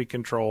quality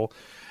control.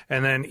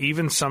 And then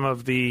even some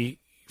of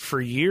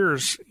for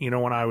years,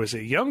 when I was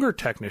a younger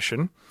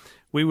technician,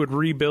 we would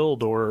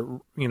rebuild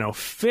or,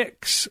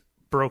 fix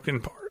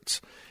broken parts.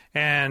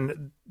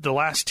 And the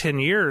last 10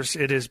 years,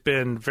 it has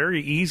been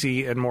very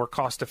easy and more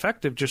cost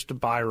effective just to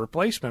buy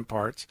replacement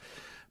parts.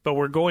 But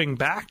we're going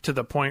back to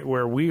the point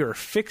where we are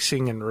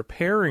fixing and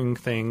repairing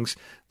things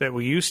that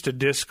we used to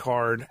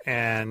discard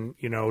and,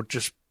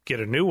 just get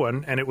a new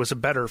one, and it was a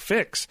better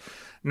fix.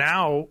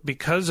 Now,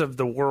 because of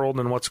the world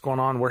and what's going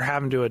on, we're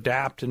having to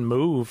adapt and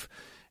move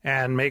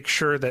and make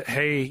sure that,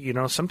 hey,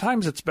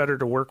 sometimes it's better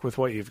to work with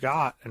what you've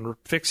got and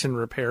fix and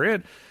repair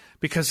it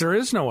because there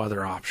is no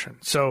other option.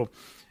 So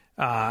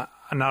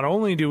not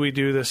only do we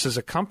do this as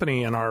a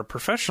company in our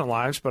professional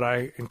lives, but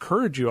I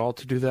encourage you all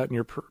to do that in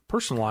your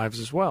personal lives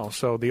as well.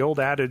 So the old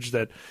adage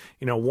that,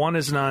 1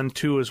 is none,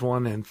 2 is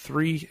 1, and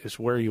 3 is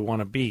where you want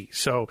to be.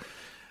 So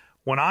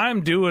when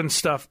I'm doing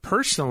stuff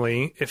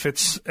personally, if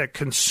it's a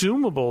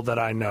consumable that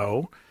I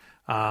know,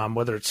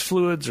 whether it's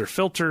fluids or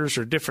filters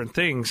or different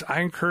things,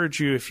 I encourage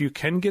you, if you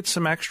can get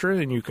some extra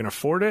and you can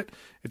afford it,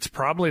 it's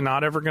probably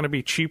not ever going to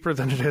be cheaper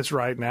than it is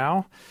right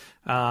now.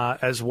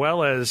 As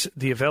well as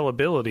the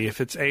availability. If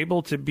it's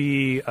able to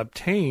be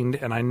obtained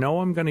and I know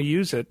I'm going to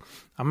use it,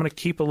 I'm going to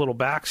keep a little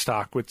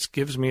backstock, which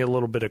gives me a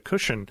little bit of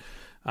cushion.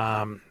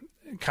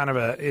 Kind of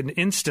an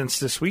instance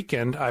this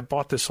weekend, I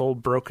bought this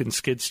old broken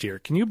skid steer.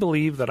 Can you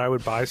believe that I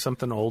would buy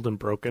something old and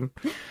broken?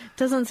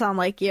 Doesn't sound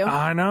like you.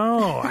 I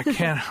know. I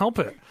can't help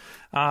it.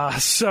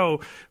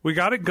 So we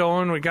got it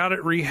going. We got it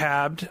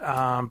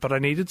rehabbed, but I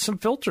needed some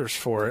filters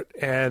for it,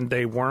 and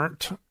they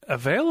weren't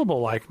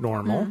available like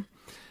normal.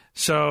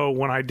 So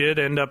when I did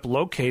end up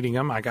locating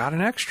them, I got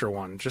an extra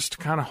one just to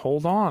kind of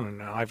hold on.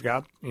 And I've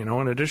got,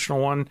 an additional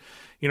one,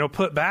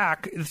 put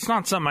back. It's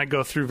not something I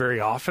go through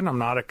very often. I'm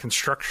not a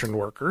construction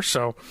worker,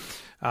 so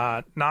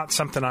not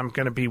something I'm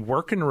going to be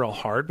working real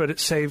hard, but it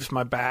saves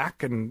my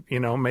back and,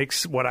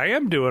 makes what I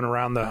am doing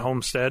around the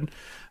homestead,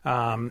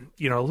 a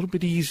little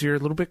bit easier, a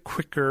little bit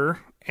quicker.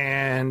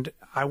 And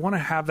I want to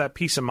have that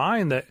peace of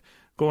mind that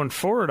going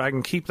forward, I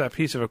can keep that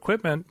piece of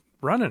equipment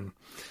running.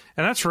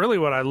 And that's really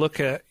what I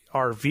look at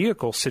our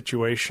vehicle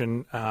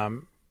situation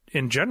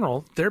in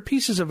general. They're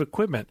pieces of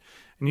equipment,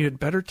 and you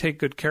had better take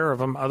good care of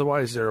them.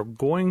 Otherwise, they're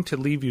going to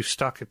leave you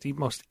stuck at the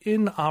most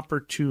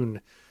inopportune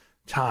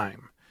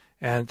time.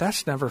 And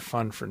that's never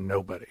fun for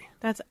nobody.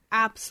 That's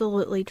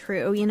absolutely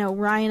true.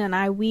 Ryan and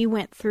I, we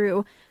went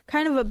through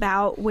kind of a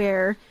bout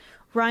where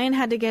Ryan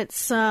had to get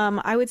some,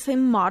 I would say,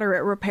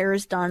 moderate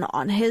repairs done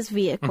on his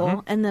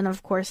vehicle. And then,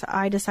 of course,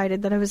 I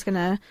decided that I was going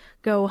to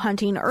go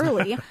hunting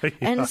early.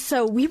 And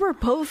so we were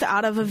both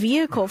out of a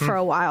vehicle for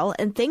a while.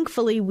 And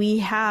thankfully, we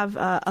have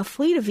a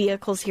fleet of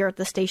vehicles here at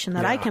the station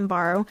that I can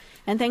borrow.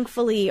 And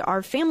thankfully,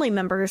 our family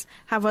members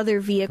have other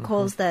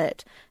vehicles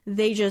that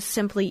they just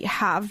simply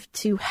have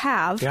to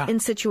have in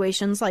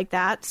situations like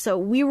that. So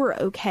we were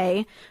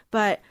okay.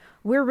 But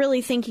we're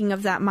really thinking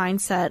of that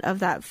mindset of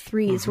that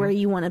threes where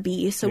you want to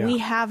be. So we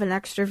have an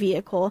extra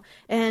vehicle.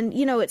 And,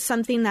 it's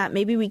something that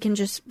maybe we can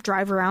just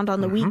drive around on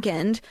the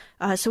weekend.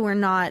 So we're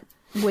not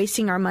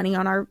wasting our money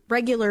on our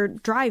regular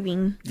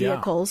driving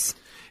vehicles.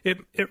 It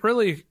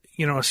really,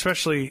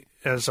 especially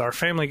as our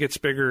family gets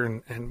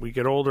bigger and we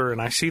get older, and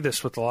I see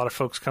this with a lot of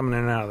folks coming in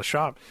and out of the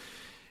shop.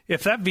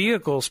 If that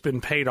vehicle's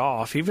been paid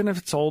off, even if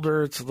it's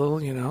older, it's a little,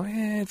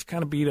 it's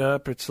kind of beat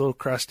up, it's a little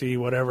crusty,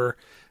 whatever.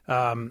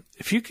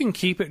 If you can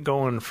keep it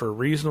going for a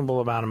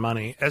reasonable amount of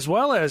money, as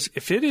well as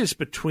if it is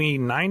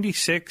between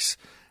 96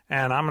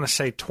 and I'm going to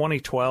say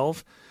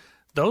 2012,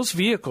 those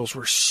vehicles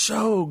were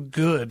so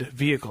good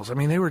vehicles. I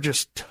mean, they were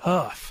just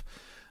tough.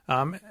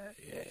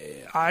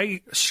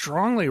 I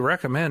strongly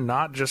recommend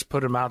not just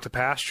put them out to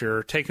pasture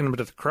or taking them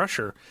to the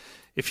crusher.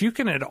 If you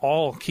can at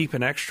all keep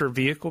an extra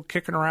vehicle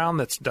kicking around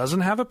that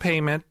doesn't have a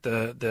payment,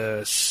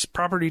 the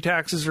property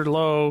taxes are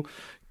low,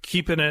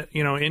 keeping it,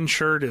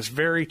 insured is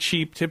very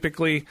cheap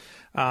typically.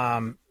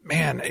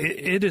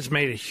 It has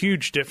made a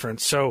huge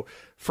difference. So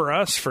for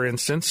us, for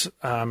instance,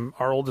 one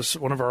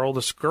of our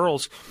oldest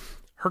girls,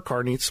 her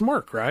car needs some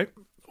work, right?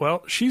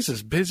 Well, she's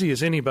as busy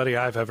as anybody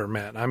I've ever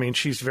met. I mean,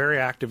 she's very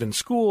active in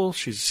school.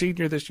 She's a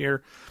senior this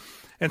year.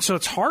 And so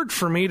it's hard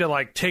for me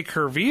to take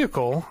her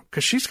vehicle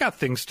because she's got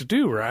things to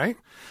do, right?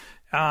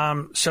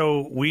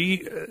 So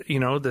we,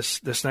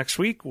 this next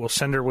week, we'll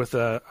send her with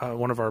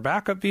one of our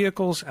backup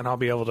vehicles, and I'll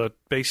be able to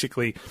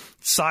basically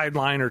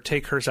sideline or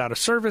take hers out of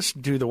service,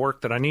 do the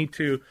work that I need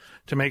to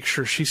make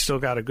sure she's still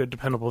got a good,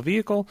 dependable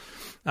vehicle.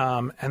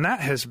 And that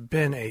has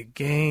been a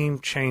game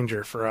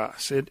changer for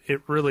us.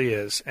 It really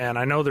is. And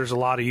I know there's a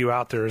lot of you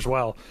out there as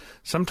well.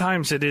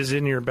 Sometimes it is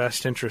in your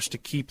best interest to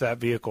keep that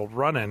vehicle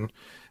running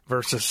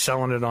versus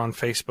selling it on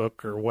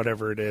Facebook or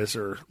whatever it is,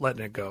 or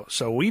letting it go.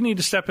 So we need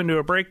to step into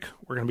a break.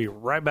 We're going to be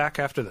right back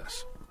after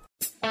this.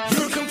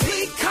 Your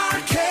complete car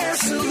care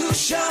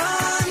solution.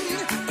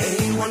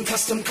 A1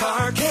 Custom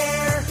Car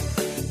Care.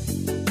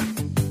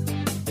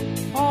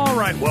 All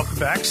right, welcome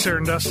back. Sarah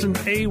and Dustin,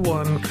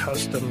 A1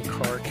 Custom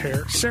Car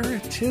Care. Sarah,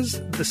 'tis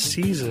the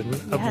season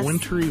of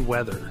wintry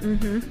weather.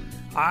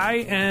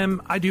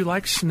 I do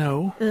like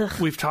snow.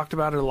 We've talked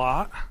about it a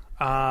lot.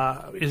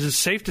 Is it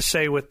safe to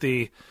say with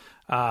the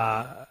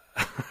I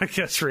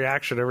guess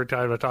reaction every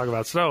time I talk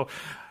about snow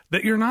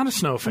that you're not a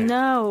snow fan?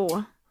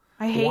 No,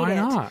 I hate it. Why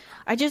not?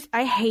 I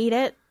hate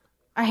it.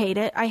 I hate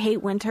it. I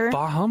hate winter.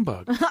 Bah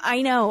humbug.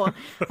 I know.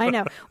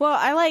 Well,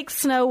 I like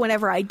snow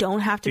whenever I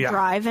don't have to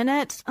drive in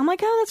it. I'm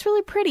like, oh, that's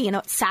really pretty.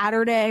 It's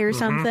Saturday or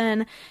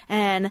something.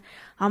 And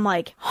I'm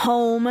like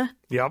home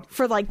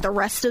for the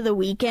rest of the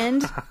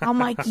weekend. I'm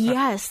like,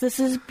 yes, this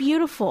is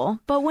beautiful.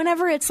 But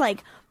whenever it's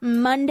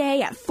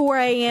Monday at 4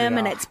 a.m.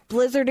 and it's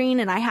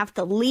blizzarding and I have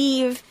to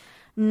leave,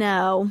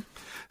 no.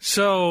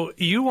 So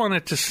you want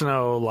it to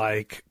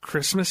snow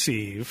Christmas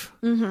Eve.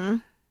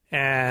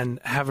 And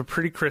have a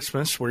pretty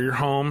Christmas where you're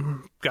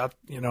home, got,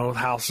 the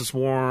house is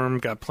warm,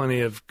 got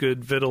plenty of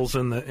good victuals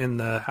in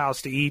the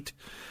house to eat.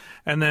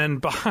 And then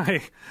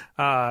by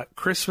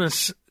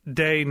Christmas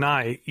Day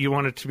night, you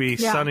want it to be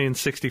sunny and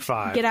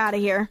 65. Get out of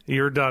here.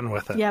 You're done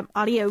with it. Yep.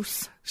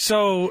 Adios.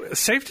 So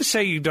safe to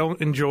say you don't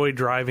enjoy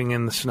driving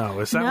in the snow.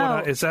 Is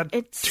that is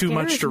that too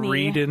much to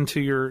read into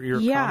your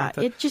comment?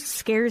 It just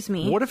scares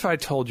me. What if I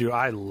told you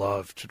I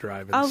love to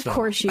drive in the snow? Of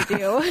course you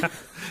do.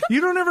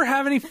 You don't ever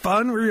have any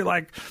fun where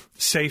you're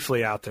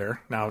safely out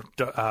there. Now,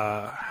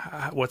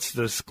 what's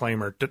the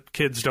disclaimer?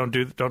 Kids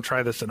don't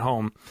try this at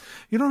home.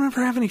 You don't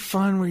ever have any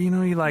fun where you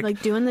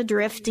doing the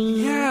drifting.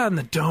 Yeah, and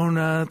the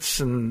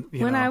donuts and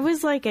when I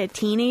was a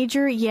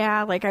teenager,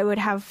 I would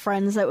have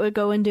friends that would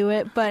go and do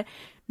it, but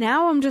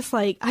Now I'm just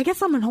like, I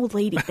guess I'm an old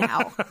lady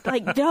now.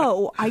 Like,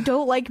 no, I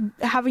don't like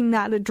having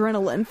that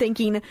adrenaline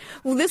thinking,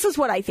 well, this is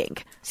what I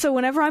think. So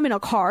whenever I'm in a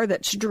car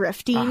that's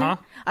drifting,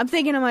 I'm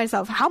thinking to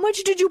myself, how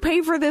much did you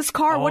pay for this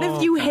car? What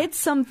if you hit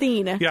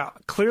something? Yeah,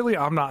 clearly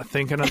I'm not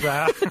thinking of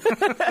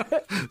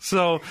that.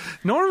 So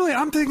normally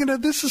I'm thinking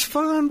that this is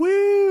fun.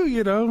 Woo!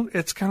 You know,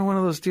 it's kind of one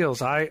of those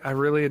deals. I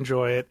really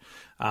enjoy it.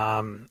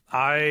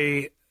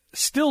 I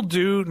still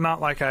do,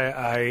 not like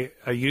I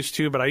used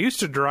to, but I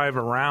used to drive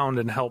around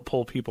and help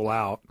pull people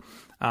out,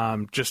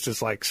 just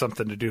as like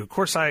something to do. Of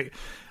course, I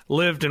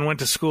lived and went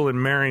to school in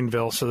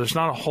Marionville, so there's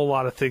not a whole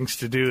lot of things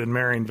to do in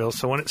Marionville.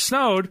 So when it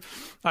snowed,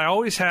 I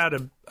always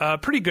had a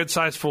pretty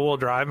good-sized four-wheel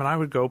drive, and I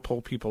would go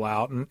pull people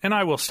out, and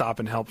I will stop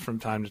and help from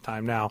time to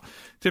time. Now,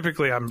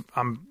 typically,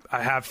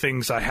 I have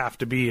things I have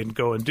to be and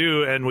go and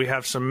do, and we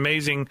have some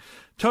amazing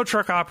tow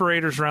truck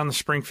operators around the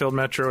Springfield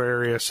metro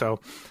area, so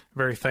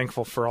very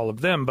thankful for all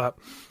of them. But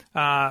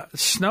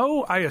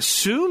snow, I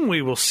assume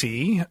we will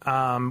see.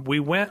 We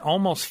went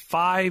almost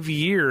 5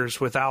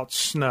 years without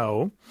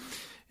snow.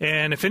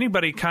 And if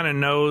anybody kind of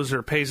knows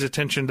or pays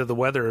attention to the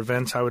weather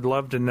events, I would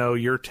love to know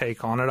your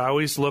take on it. I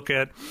always look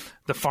at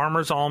the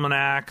Farmer's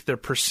Almanac, the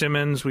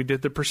persimmons. We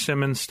did the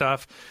persimmon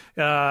stuff.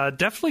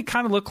 Definitely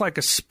kind of looked like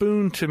a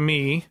spoon to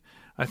me.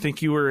 I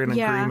think you were in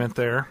agreement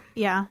there.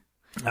 Yeah.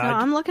 No,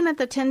 I'm looking at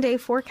the 10-day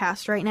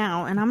forecast right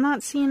now, and I'm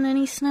not seeing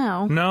any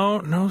snow.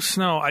 No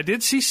snow. I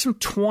did see some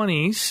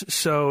 20s,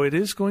 so it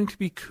is going to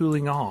be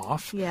cooling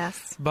off.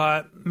 Yes.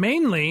 But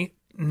mainly,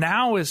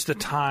 now is the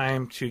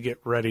time to get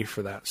ready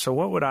for that. So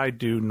what would I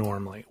do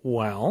normally?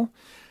 Well,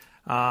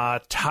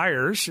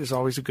 tires is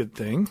always a good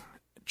thing.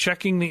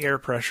 Checking the air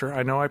pressure.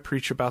 I know I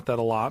preach about that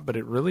a lot, but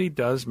it really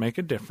does make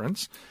a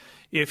difference.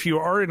 If you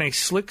are in a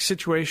slick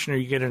situation or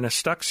you get in a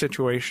stuck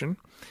situation,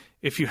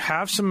 if you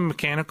have some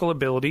mechanical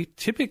ability,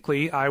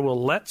 typically I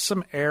will let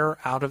some air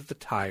out of the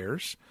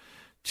tires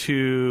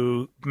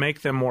to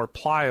make them more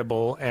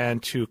pliable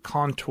and to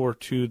contour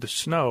to the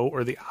snow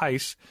or the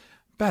ice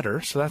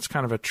better. So that's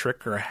kind of a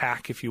trick or a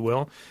hack, if you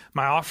will.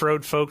 My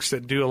off-road folks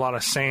that do a lot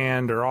of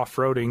sand or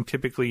off-roading,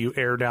 typically you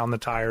air down the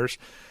tires.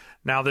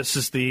 Now, this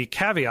is the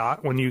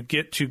caveat. When you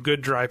get to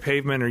good dry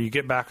pavement or you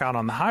get back out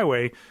on the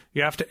highway,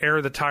 you have to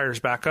air the tires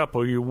back up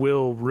or you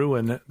will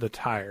ruin the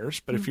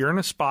tires. But if you're in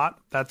a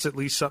spot, that's at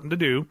least something to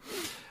do.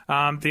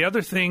 The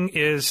other thing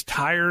is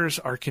tires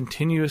are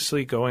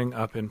continuously going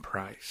up in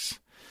price.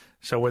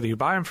 So whether you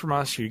buy them from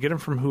us or you get them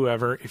from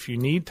whoever, if you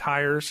need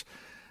tires,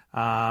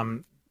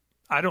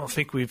 I don't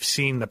think we've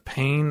seen the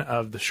pain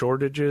of the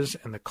shortages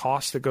and the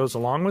cost that goes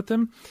along with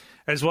them.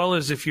 As well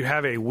as if you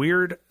have a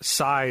weird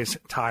size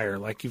tire,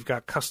 like you've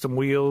got custom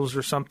wheels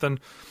or something,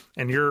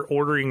 and you're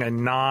ordering a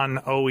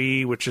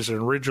non-OE, which is an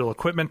original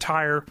equipment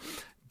tire,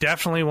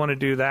 definitely want to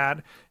do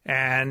that.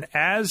 And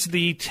as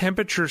the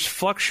temperatures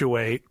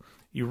fluctuate,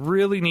 you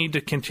really need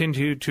to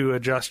continue to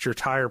adjust your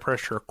tire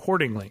pressure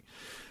accordingly.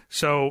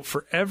 So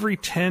for every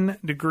 10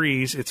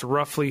 degrees, it's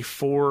roughly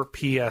 4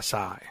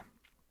 PSI.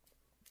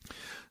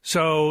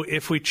 So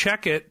if we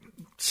check it,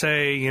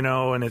 say,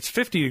 and it's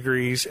 50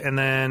 degrees and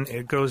then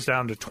it goes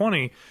down to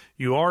 20,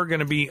 you are going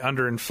to be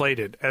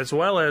underinflated. As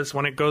well as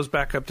when it goes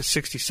back up to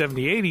 60,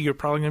 70, 80, you're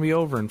probably going to be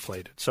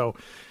overinflated. So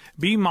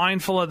be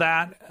mindful of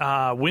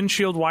that.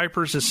 Windshield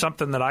wipers is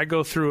something that I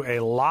go through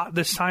a lot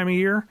this time of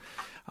year.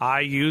 I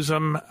use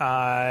them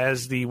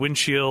as the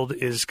windshield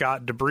is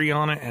got debris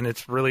on it and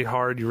it's really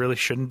hard. You really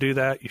shouldn't do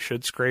that. You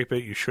should scrape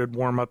it. You should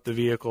warm up the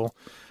vehicle.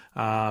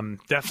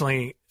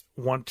 Definitely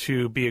want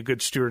to be a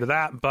good steward of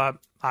that, but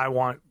I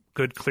want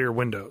good clear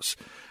windows,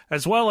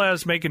 as well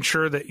as making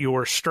sure that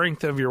your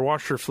strength of your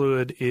washer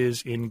fluid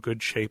is in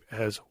good shape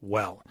as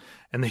well,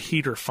 and the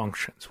heater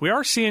functions. We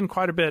are seeing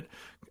quite a bit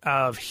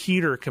of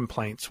heater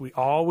complaints. We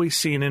always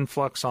see an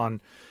influx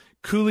on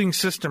cooling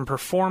system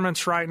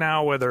performance right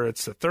now, whether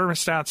it's the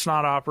thermostat's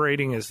not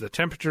operating as the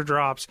temperature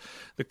drops,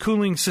 the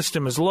cooling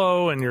system is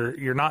low, and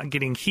you're not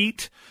getting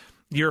heat.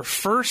 Your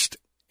first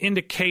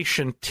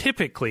indication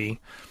typically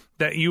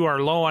that you are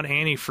low on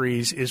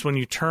antifreeze is when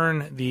you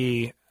turn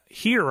the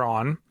heater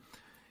on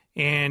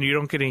and you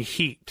don't get any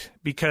heat,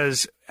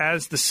 because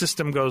as the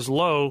system goes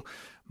low,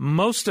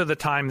 most of the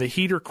time the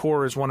heater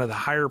core is one of the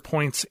higher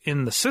points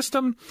in the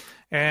system,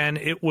 and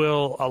it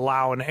will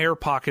allow an air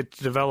pocket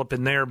to develop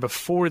in there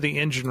before the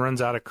engine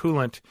runs out of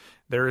coolant.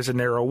 There is a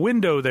narrow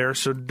window there,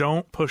 so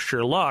don't push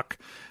your luck.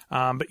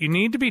 But you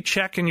need to be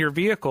checking your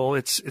vehicle.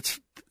 It's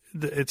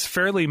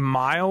fairly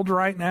mild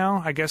right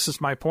now, I guess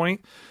is my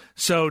point.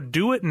 So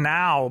do it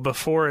now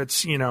before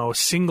it's,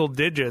 single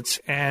digits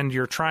and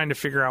you're trying to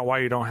figure out why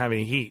you don't have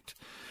any heat.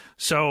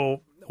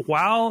 So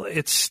while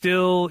it's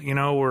still,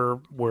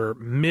 we're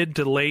mid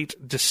to late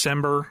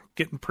December,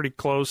 getting pretty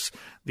close.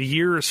 The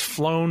year has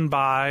flown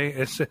by,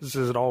 as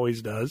it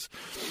always does.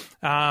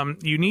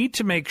 You need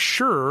to make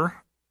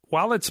sure,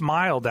 while it's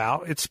mild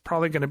out, it's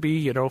probably going to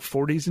be,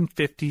 40s and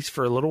 50s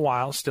for a little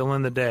while still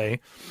in the day.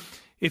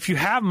 If you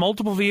have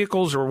multiple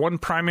vehicles or one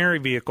primary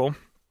vehicle,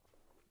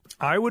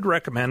 I would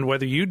recommend,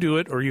 whether you do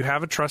it or you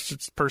have a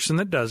trusted person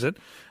that does it,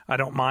 I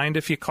don't mind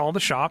if you call the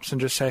shops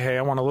and just say, hey,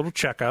 I want a little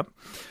checkup.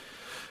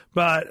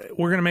 But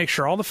we're going to make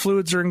sure all the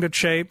fluids are in good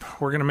shape.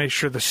 We're going to make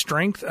sure the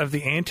strength of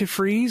the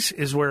antifreeze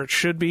is where it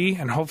should be,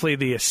 and hopefully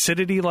the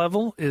acidity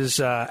level is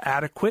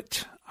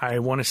adequate. I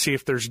want to see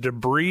if there's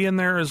debris in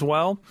there as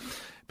well,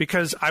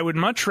 because I would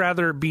much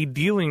rather be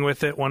dealing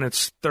with it when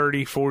it's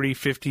 30, 40,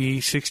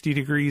 50, 60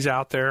 degrees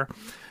out there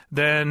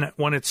than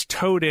when it's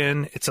towed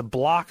in. It's a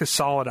block of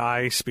solid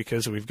ice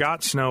because we've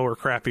got snow or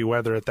crappy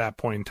weather at that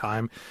point in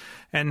time.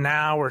 And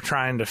now we're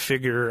trying to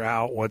figure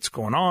out what's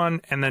going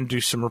on and then do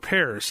some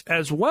repairs.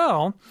 As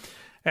well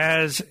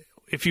as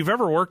if you've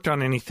ever worked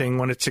on anything,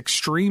 when it's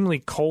extremely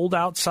cold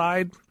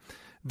outside,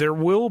 there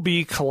will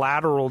be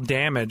collateral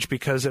damage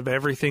because of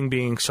everything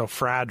being so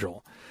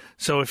fragile.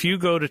 So if you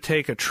go to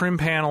take a trim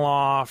panel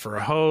off or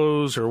a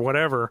hose or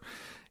whatever,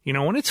 you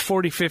know, when it's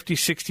 40, 50,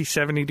 60,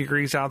 70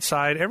 degrees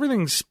outside,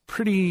 everything's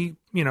pretty,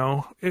 you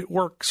know, it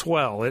works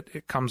well.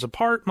 It comes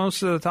apart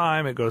most of the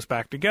time. It goes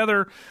back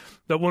together.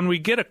 But when we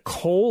get a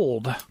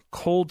cold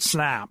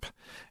snap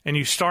and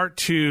you start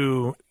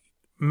to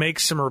make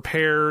some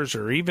repairs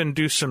or even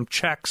do some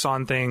checks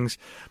on things,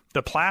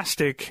 the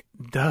plastic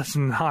does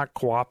not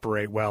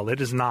cooperate well.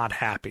 It is not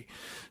happy.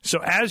 So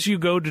as you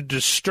go to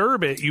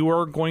disturb it, you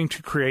are going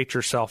to create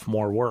yourself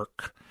more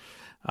work.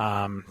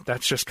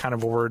 That's just kind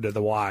of a word to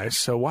the wise.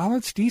 So while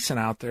it's decent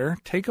out there,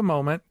 take a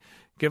moment,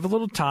 give a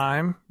little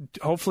time.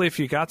 Hopefully, if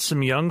you got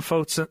some young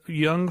folks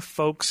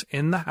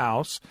in the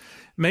house,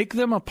 make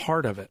them a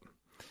part of it.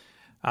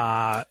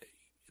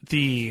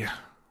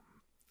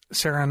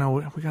 Sarah, I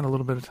know we got a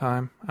little bit of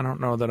time. I don't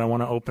know that I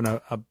want to open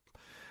a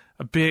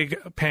big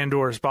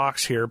Pandora's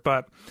box here,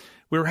 but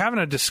we were having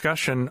a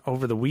discussion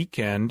over the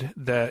weekend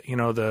that, you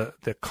know,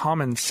 the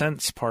common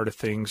sense part of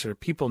things, or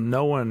people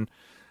knowing,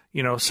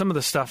 you know, some of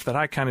the stuff that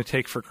I kind of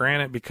take for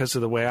granted because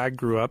of the way I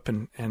grew up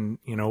and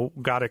you know,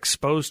 got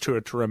exposed to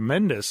a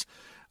tremendous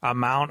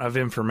amount of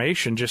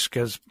information just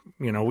because,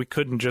 you know, we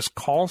couldn't just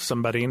call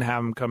somebody and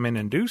have them come in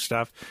and do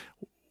stuff.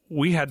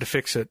 We had to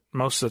fix it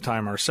most of the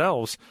time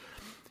ourselves.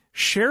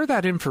 Share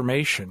that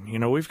information. You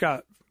know, we've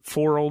got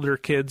 4 older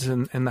kids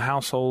in the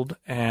household,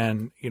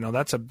 and, you know,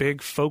 that's a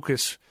big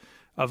focus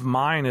of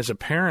mine as a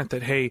parent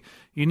that, hey,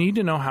 you need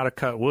to know how to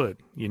cut wood.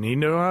 You need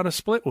to know how to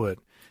split wood.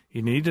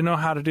 You need to know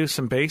how to do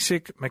some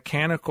basic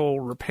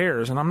mechanical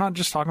repairs. And I'm not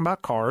just talking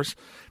about cars.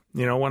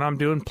 You know, when I'm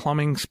doing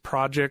plumbing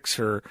projects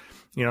or,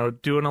 you know,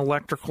 doing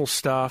electrical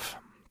stuff,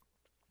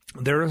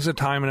 there is a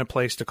time and a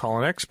place to call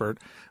an expert.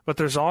 But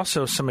there's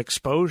also some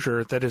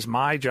exposure that is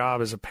my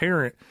job as a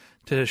parent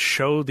to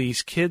show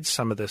these kids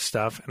some of this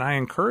stuff. And I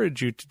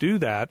encourage you to do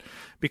that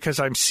because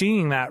I'm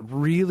seeing that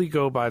really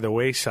go by the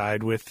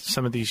wayside with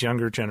some of these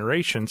younger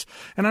generations.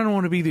 And I don't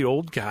want to be the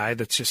old guy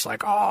that's just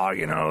like, oh,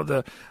 you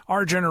know,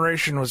 our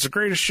generation was the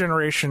greatest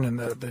generation, and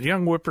the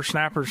young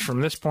whippersnappers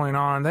from this point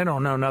on, they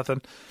don't know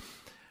nothing.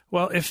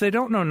 Well, if they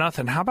don't know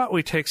nothing, how about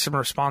we take some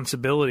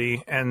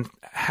responsibility and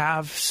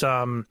have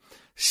some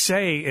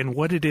say in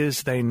what it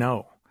is they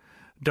know?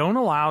 Don't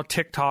allow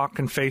TikTok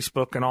and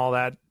Facebook and all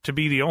that to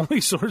be the only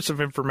source of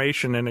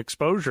information and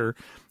exposure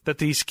that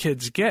these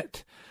kids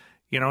get.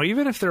 You know,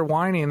 even if they're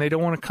whiny and they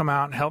don't want to come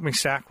out and help me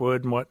stack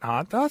wood and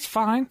whatnot, that's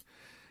fine.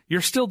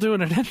 You're still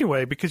doing it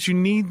anyway because you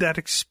need that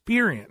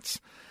experience.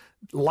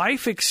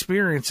 Life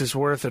experience is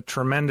worth a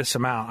tremendous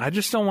amount. I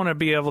just don't want to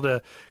be able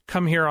to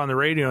come here on the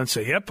radio and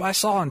say, yep, I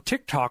saw on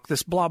TikTok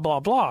this blah, blah,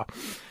 blah.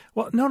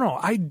 Well, no,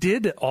 I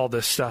did all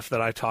this stuff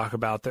that I talk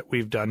about that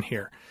we've done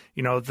here.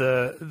 You know,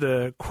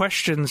 the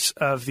questions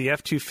of the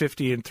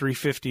F-250 and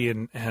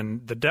 350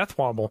 and the death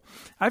wobble,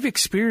 I've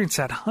experienced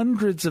that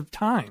hundreds of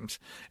times.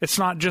 It's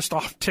not just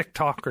off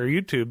TikTok or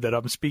YouTube that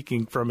I'm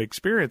speaking from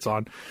experience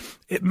on.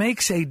 It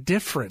makes a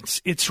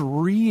difference. It's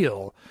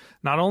real.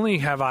 Not only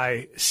have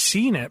I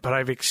seen it, but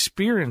I've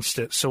experienced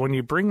it. So when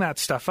you bring that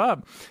stuff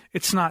up,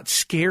 it's not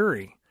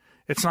scary.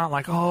 It's not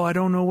like, oh, I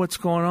don't know what's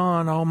going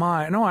on. Oh,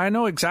 my. No, I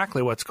know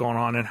exactly what's going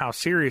on and how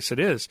serious it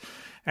is.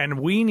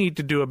 And we need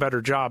to do a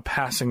better job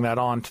passing that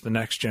on to the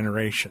next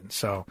generation.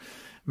 So,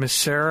 Miss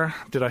Sarah,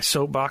 did I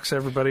soapbox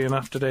everybody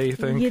enough today, you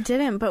think? You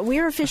didn't, but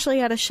we're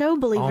officially at a show,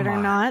 believe it or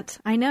not.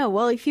 I know.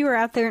 Well, if you are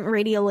out there in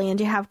Radio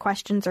Land, you have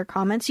questions or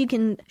comments, you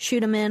can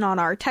shoot them in on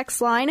our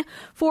text line,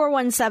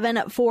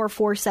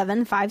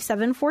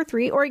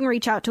 417-447-5743, or you can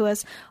reach out to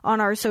us on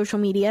our social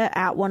media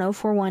at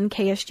 1041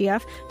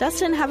 KSGF.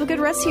 Dustin, have a good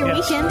rest of your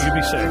weekend. You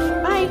be safe.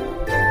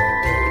 Bye.